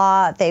studying the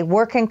law. They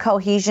work in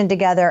cohesion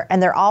together,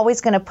 and they're always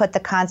going to put the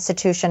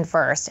Constitution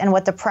first. And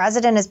what the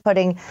president is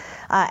putting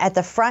at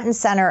the front and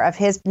center of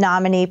his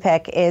nominee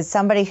pick is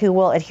somebody who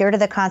will adhere to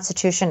the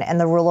Constitution and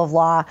the rule of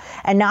law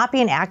and not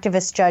be an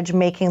activist judge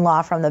making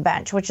law from the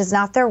bench, which is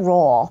not their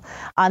role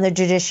on the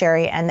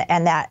judiciary and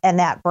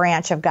that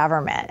branch of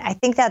government. I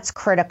think that's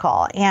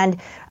critical. And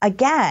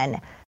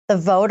again, the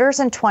voters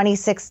in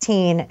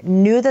 2016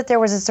 knew that there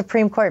was a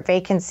Supreme Court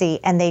vacancy,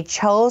 and they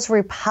chose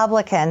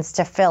Republicans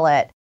to fill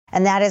it.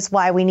 And that is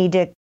why we need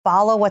to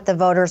follow what the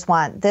voters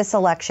want this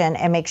election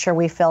and make sure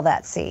we fill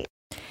that seat.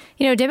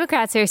 You know,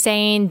 Democrats are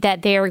saying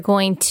that they are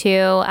going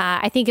to,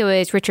 I think it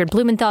was Richard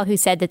Blumenthal who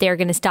said that they are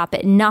going to stop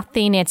at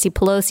nothing. Nancy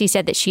Pelosi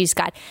said that she's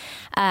got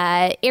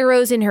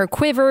arrows in her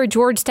quiver.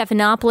 George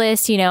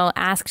Stephanopoulos,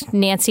 asked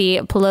Nancy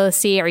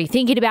Pelosi, are you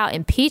thinking about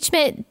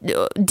impeachment?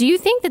 Do you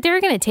think that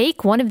they're going to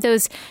take one of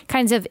those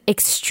kinds of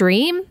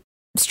extreme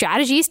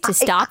strategies to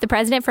stop the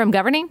president from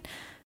governing?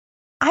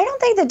 I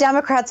don't think the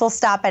Democrats will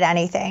stop at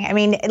anything. I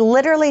mean,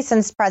 literally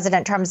since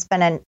President Trump's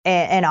been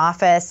in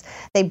office,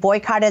 they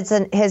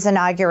boycotted his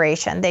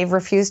inauguration. They've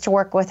refused to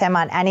work with him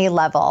on any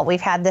level.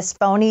 We've had this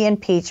phony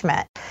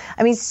impeachment.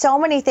 I mean, so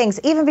many things.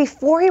 Even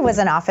before he was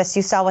in office,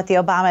 you saw what the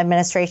Obama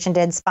administration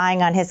did,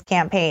 spying on his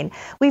campaign.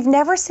 We've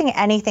never seen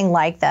anything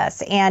like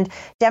this. And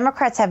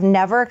Democrats have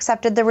never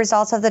accepted the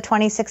results of the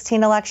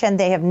 2016 election.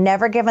 They have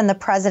never given the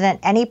president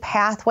any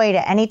pathway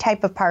to any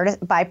type of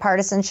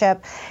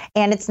bipartisanship.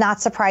 And it's not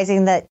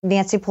surprising that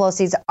Nancy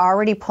Pelosi is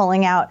already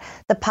pulling out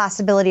the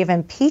possibility of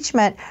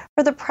impeachment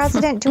for the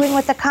president doing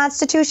what the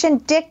Constitution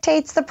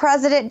dictates the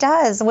president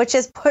does, which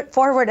is put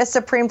forward a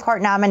Supreme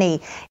Court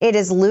nominee. It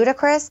is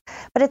ludicrous,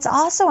 but it's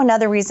also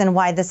another reason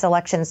why this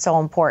election is so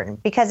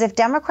important, because if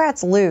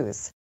Democrats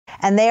lose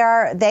and they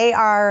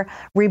are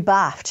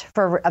rebuffed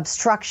for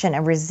obstruction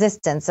and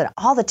resistance and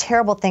all the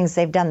terrible things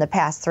they've done the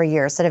past 3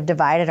 years that have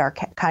divided our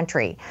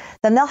country,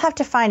 then they'll have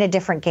to find a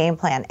different game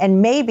plan.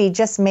 And maybe,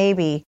 just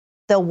maybe,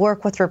 they'll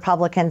work with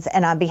Republicans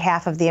and on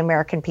behalf of the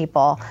American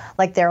people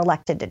like they're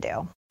elected to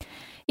do.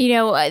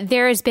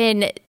 There has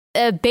been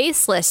a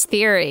baseless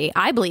theory,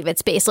 I believe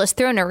it's baseless,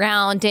 thrown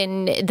around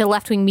in the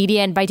left-wing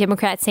media and by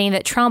Democrats saying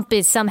that Trump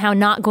is somehow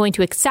not going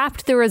to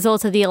accept the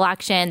results of the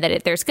election,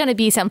 that there's going to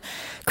be some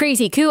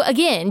crazy coup.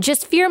 Again,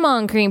 just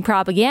fear-mongering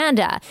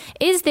propaganda.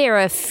 Is there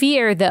a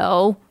fear,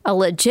 though, a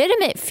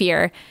legitimate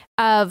fear,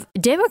 of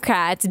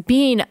Democrats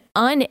being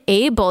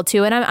unable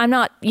to, and I'm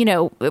not,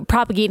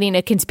 propagating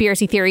a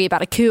conspiracy theory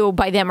about a coup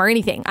by them or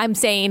anything. I'm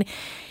saying,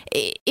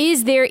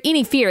 is there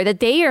any fear that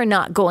they are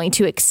not going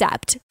to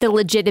accept the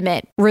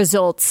legitimate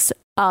results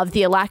of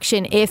the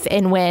election if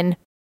and when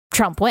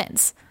Trump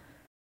wins?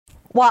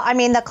 Well, I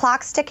mean, the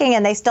clock's ticking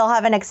and they still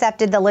haven't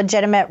accepted the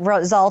legitimate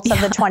results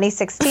of the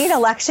 2016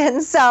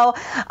 election. So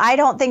I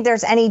don't think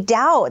there's any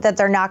doubt that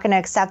they're not going to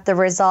accept the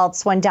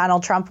results when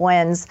Donald Trump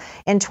wins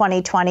in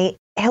 2020.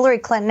 Hillary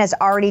Clinton has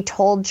already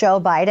told Joe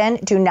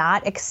Biden, do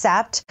not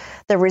accept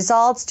the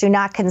results, do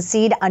not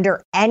concede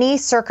under any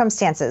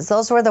circumstances.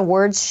 Those were the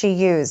words she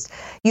used.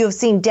 You have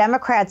seen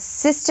Democrats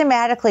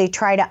systematically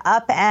try to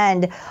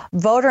upend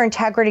voter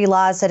integrity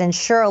laws that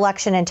ensure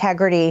election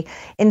integrity.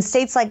 In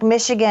states like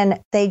Michigan,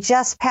 they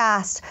just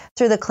passed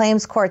through the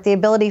claims court the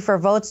ability for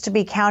votes to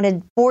be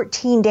counted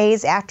 14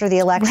 days after the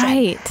election.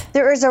 Right.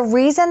 There is a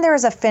reason there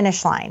is a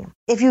finish line.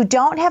 If you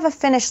don't have a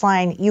finish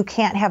line, you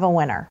can't have a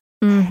winner.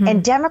 Mm-hmm.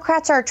 And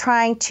Democrats are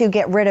trying to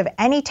get rid of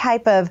any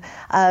type of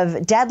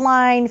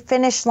deadline,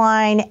 finish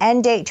line,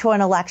 end date to an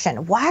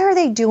election. Why are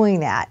they doing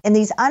that? In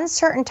these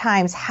uncertain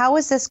times, how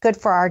is this good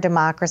for our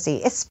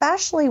democracy,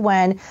 especially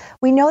when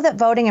we know that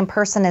voting in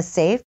person is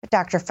safe?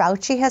 Dr.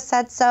 Fauci has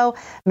said so.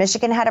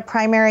 Michigan had a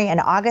primary in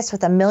August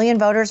with 1 million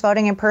voters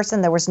voting in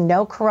person. There was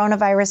no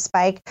coronavirus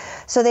spike.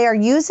 So they are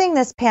using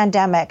this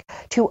pandemic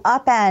to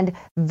upend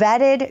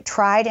vetted,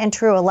 tried and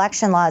true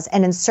election laws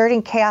and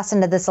inserting chaos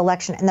into this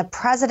election. And the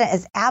president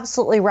is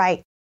absolutely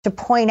right to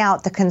point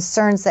out the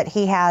concerns that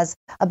he has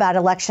about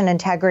election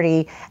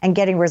integrity and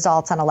getting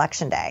results on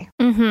election day.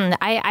 Mm-hmm.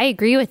 I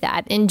agree with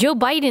that. And Joe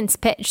Biden's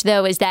pitch,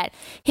 though, is that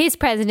his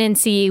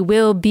presidency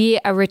will be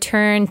a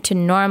return to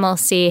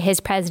normalcy. His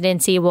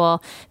presidency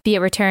will be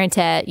a return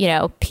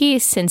to,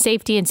 peace and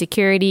safety and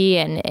security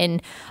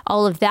and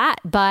all of that.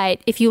 But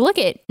if you look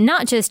at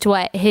not just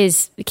what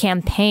his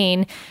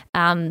campaign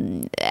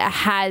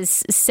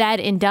has said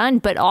and done,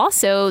 but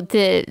also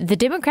the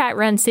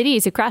Democrat-run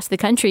cities across the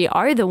country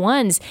are the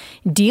ones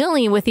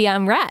dealing with the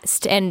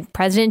unrest. And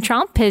President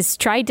Trump has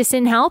tried to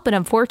send help. And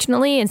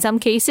unfortunately, in some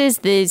cases,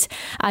 these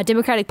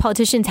Democratic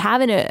politicians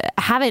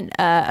haven't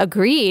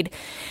agreed.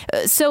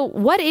 So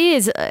what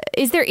is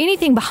there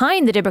anything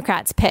behind the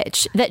Democrats'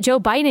 pitch that Joe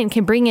Biden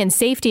can bring in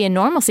safety and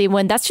normalcy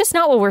when that's just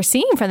not what we're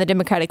seeing from the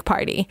Democratic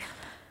Party?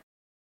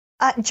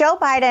 Joe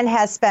Biden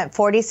has spent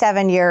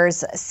 47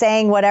 years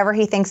saying whatever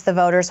he thinks the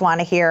voters want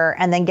to hear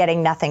and then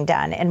getting nothing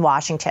done in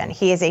Washington.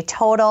 He is a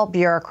total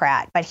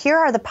bureaucrat. But here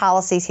are the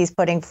policies he's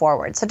putting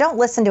forward. So don't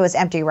listen to his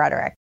empty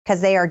rhetoric, because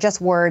they are just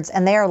words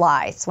and they are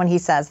lies when he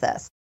says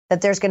this,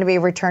 that there's going to be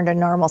a return to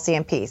normalcy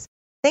and peace.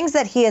 Things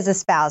that he is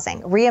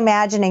espousing: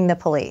 reimagining the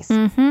police,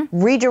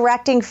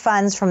 redirecting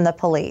funds from the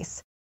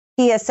police.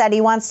 He has said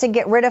he wants to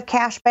get rid of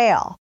cash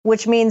bail,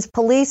 which means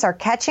police are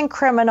catching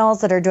criminals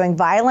that are doing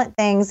violent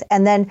things,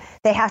 and then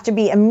they have to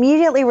be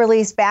immediately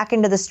released back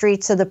into the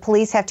streets. So the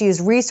police have to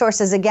use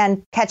resources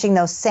again, catching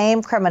those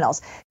same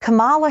criminals.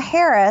 Kamala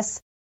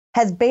Harris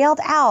has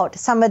bailed out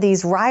some of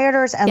these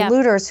rioters and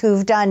looters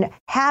who've done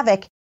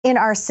havoc in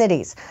our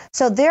cities.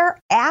 So their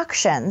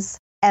actions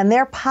and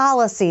their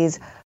policies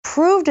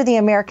prove to the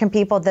American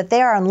people that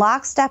they are in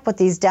lockstep with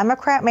these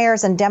Democrat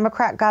mayors and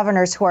Democrat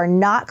governors who are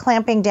not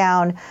clamping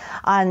down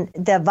on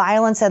the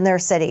violence in their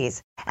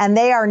cities. And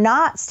they are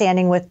not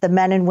standing with the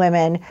men and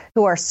women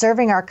who are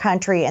serving our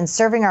country and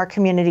serving our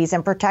communities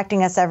and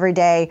protecting us every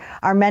day,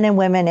 our men and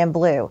women in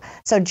blue.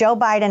 So Joe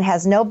Biden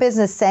has no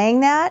business saying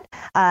that.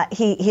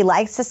 He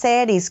likes to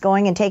say it. He's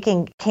going and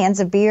taking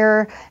cans of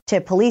beer to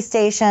police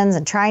stations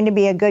and trying to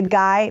be a good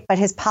guy, but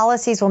his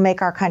policies will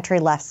make our country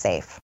less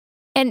safe.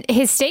 And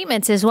his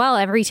statements as well,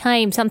 every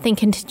time something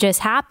just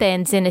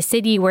happens in a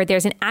city where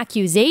there's an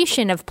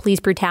accusation of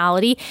police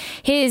brutality,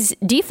 his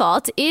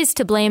default is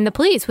to blame the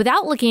police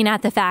without looking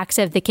at the facts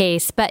of the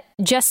case, but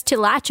just to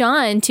latch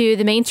on to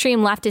the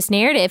mainstream leftist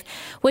narrative,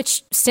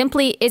 which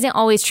simply isn't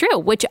always true,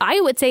 which I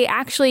would say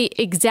actually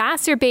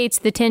exacerbates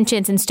the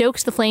tensions and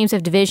stokes the flames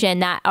of division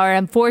that are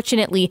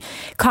unfortunately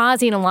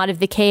causing a lot of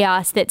the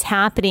chaos that's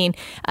happening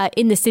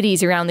in the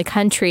cities around the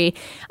country.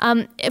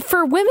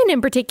 For women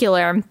in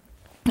particular,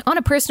 on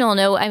a personal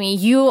note, I mean,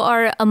 you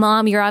are a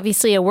mom, you're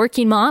obviously a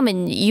working mom,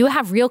 and you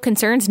have real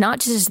concerns, not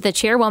just as the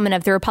chairwoman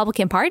of the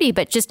Republican Party,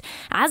 but just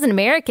as an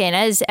American,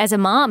 as a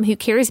mom who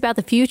cares about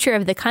the future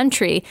of the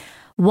country.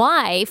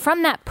 Why,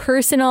 from that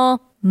personal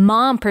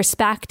mom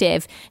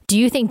perspective, do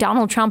you think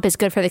Donald Trump is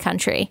good for the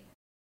country?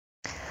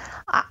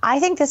 I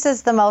think this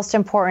is the most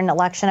important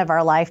election of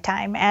our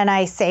lifetime. And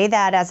I say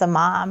that as a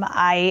mom.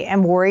 I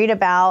am worried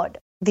about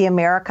the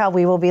America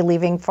we will be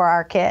leaving for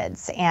our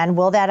kids. And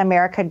will that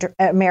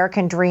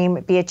American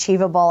dream be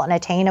achievable and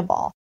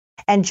attainable?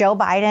 And Joe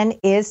Biden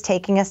is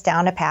taking us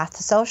down a path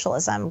to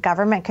socialism,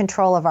 government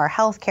control of our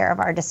health care, of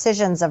our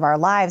decisions, of our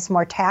lives,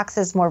 more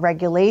taxes, more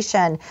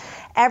regulation,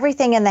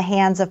 everything in the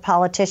hands of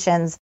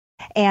politicians,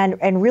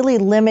 and really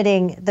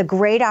limiting the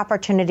great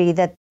opportunity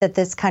that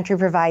this country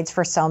provides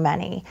for so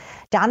many.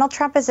 Donald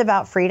Trump is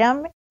about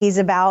freedom. He's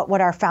about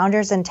what our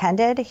founders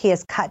intended. He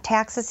has cut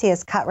taxes, he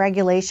has cut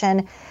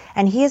regulation,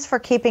 and he is for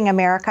keeping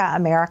America,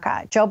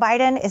 America. Joe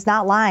Biden is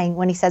not lying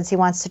when he says he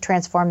wants to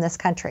transform this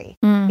country.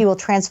 He will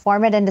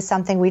transform it into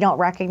something we don't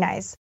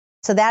recognize.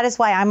 So that is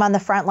why I'm on the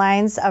front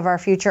lines of our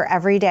future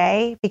every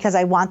day, because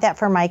I want that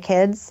for my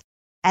kids.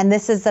 And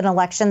this is an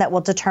election that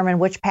will determine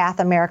which path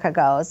America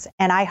goes.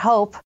 And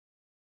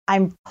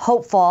I'm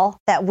hopeful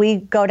that we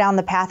go down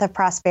the path of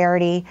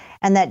prosperity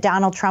and that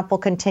Donald Trump will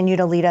continue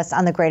to lead us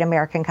on the great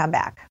American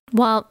comeback.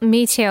 Well,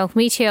 me too.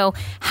 Me too.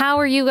 How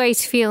are you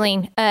guys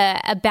feeling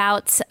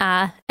about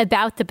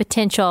the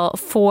potential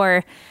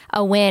for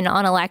a win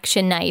on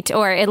election night,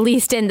 or at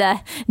least in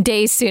the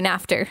days soon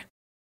after?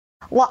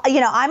 Well,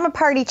 I'm a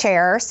party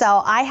chair,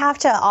 so I have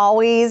to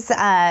always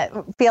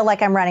feel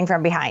like I'm running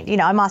from behind.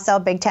 I'm also a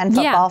Big Ten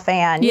football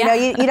fan. You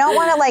don't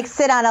want to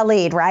sit on a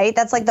lead, right?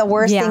 That's the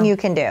worst thing you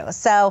can do.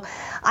 So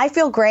I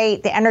feel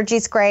great. The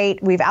energy's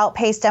great. We've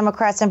outpaced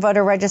Democrats in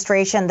voter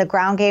registration. The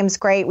ground game's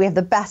great. We have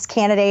the best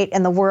candidate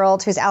in the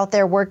world who's out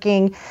there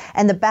working,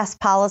 and the best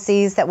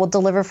policies that will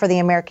deliver for the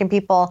American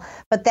people.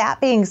 But that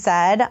being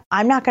said,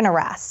 I'm not going to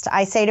rest.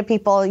 I say to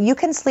people, you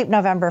can sleep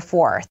November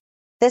 4th.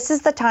 This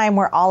is the time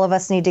where all of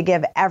us need to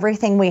give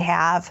everything we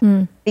have,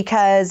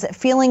 because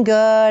feeling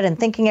good and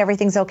thinking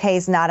everything's okay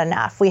is not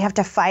enough. We have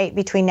to fight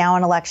between now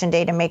and Election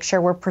Day to make sure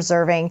we're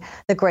preserving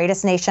the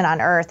greatest nation on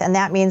earth. And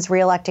that means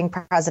reelecting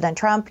President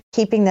Trump,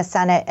 keeping the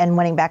Senate, and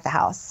winning back the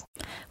House.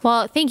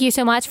 Well, thank you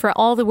so much for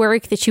all the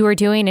work that you are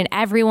doing, and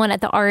everyone at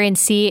the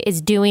RNC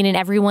is doing, and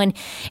everyone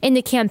in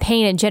the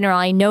campaign in general.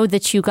 I know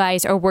that you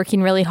guys are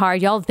working really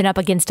hard. Y'all have been up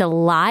against a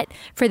lot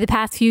for the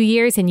past few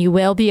years, and you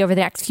will be over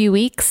the next few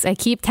weeks. I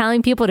keep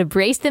telling people to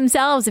brace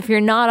themselves if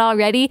you're not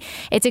already.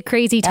 It's a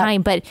crazy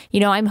time, but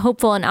I'm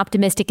hopeful and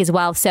optimistic as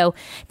well. So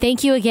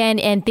thank you again,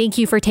 and thank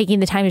you for taking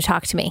the time to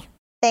talk to me.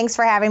 Thanks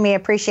for having me.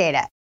 Appreciate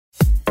it.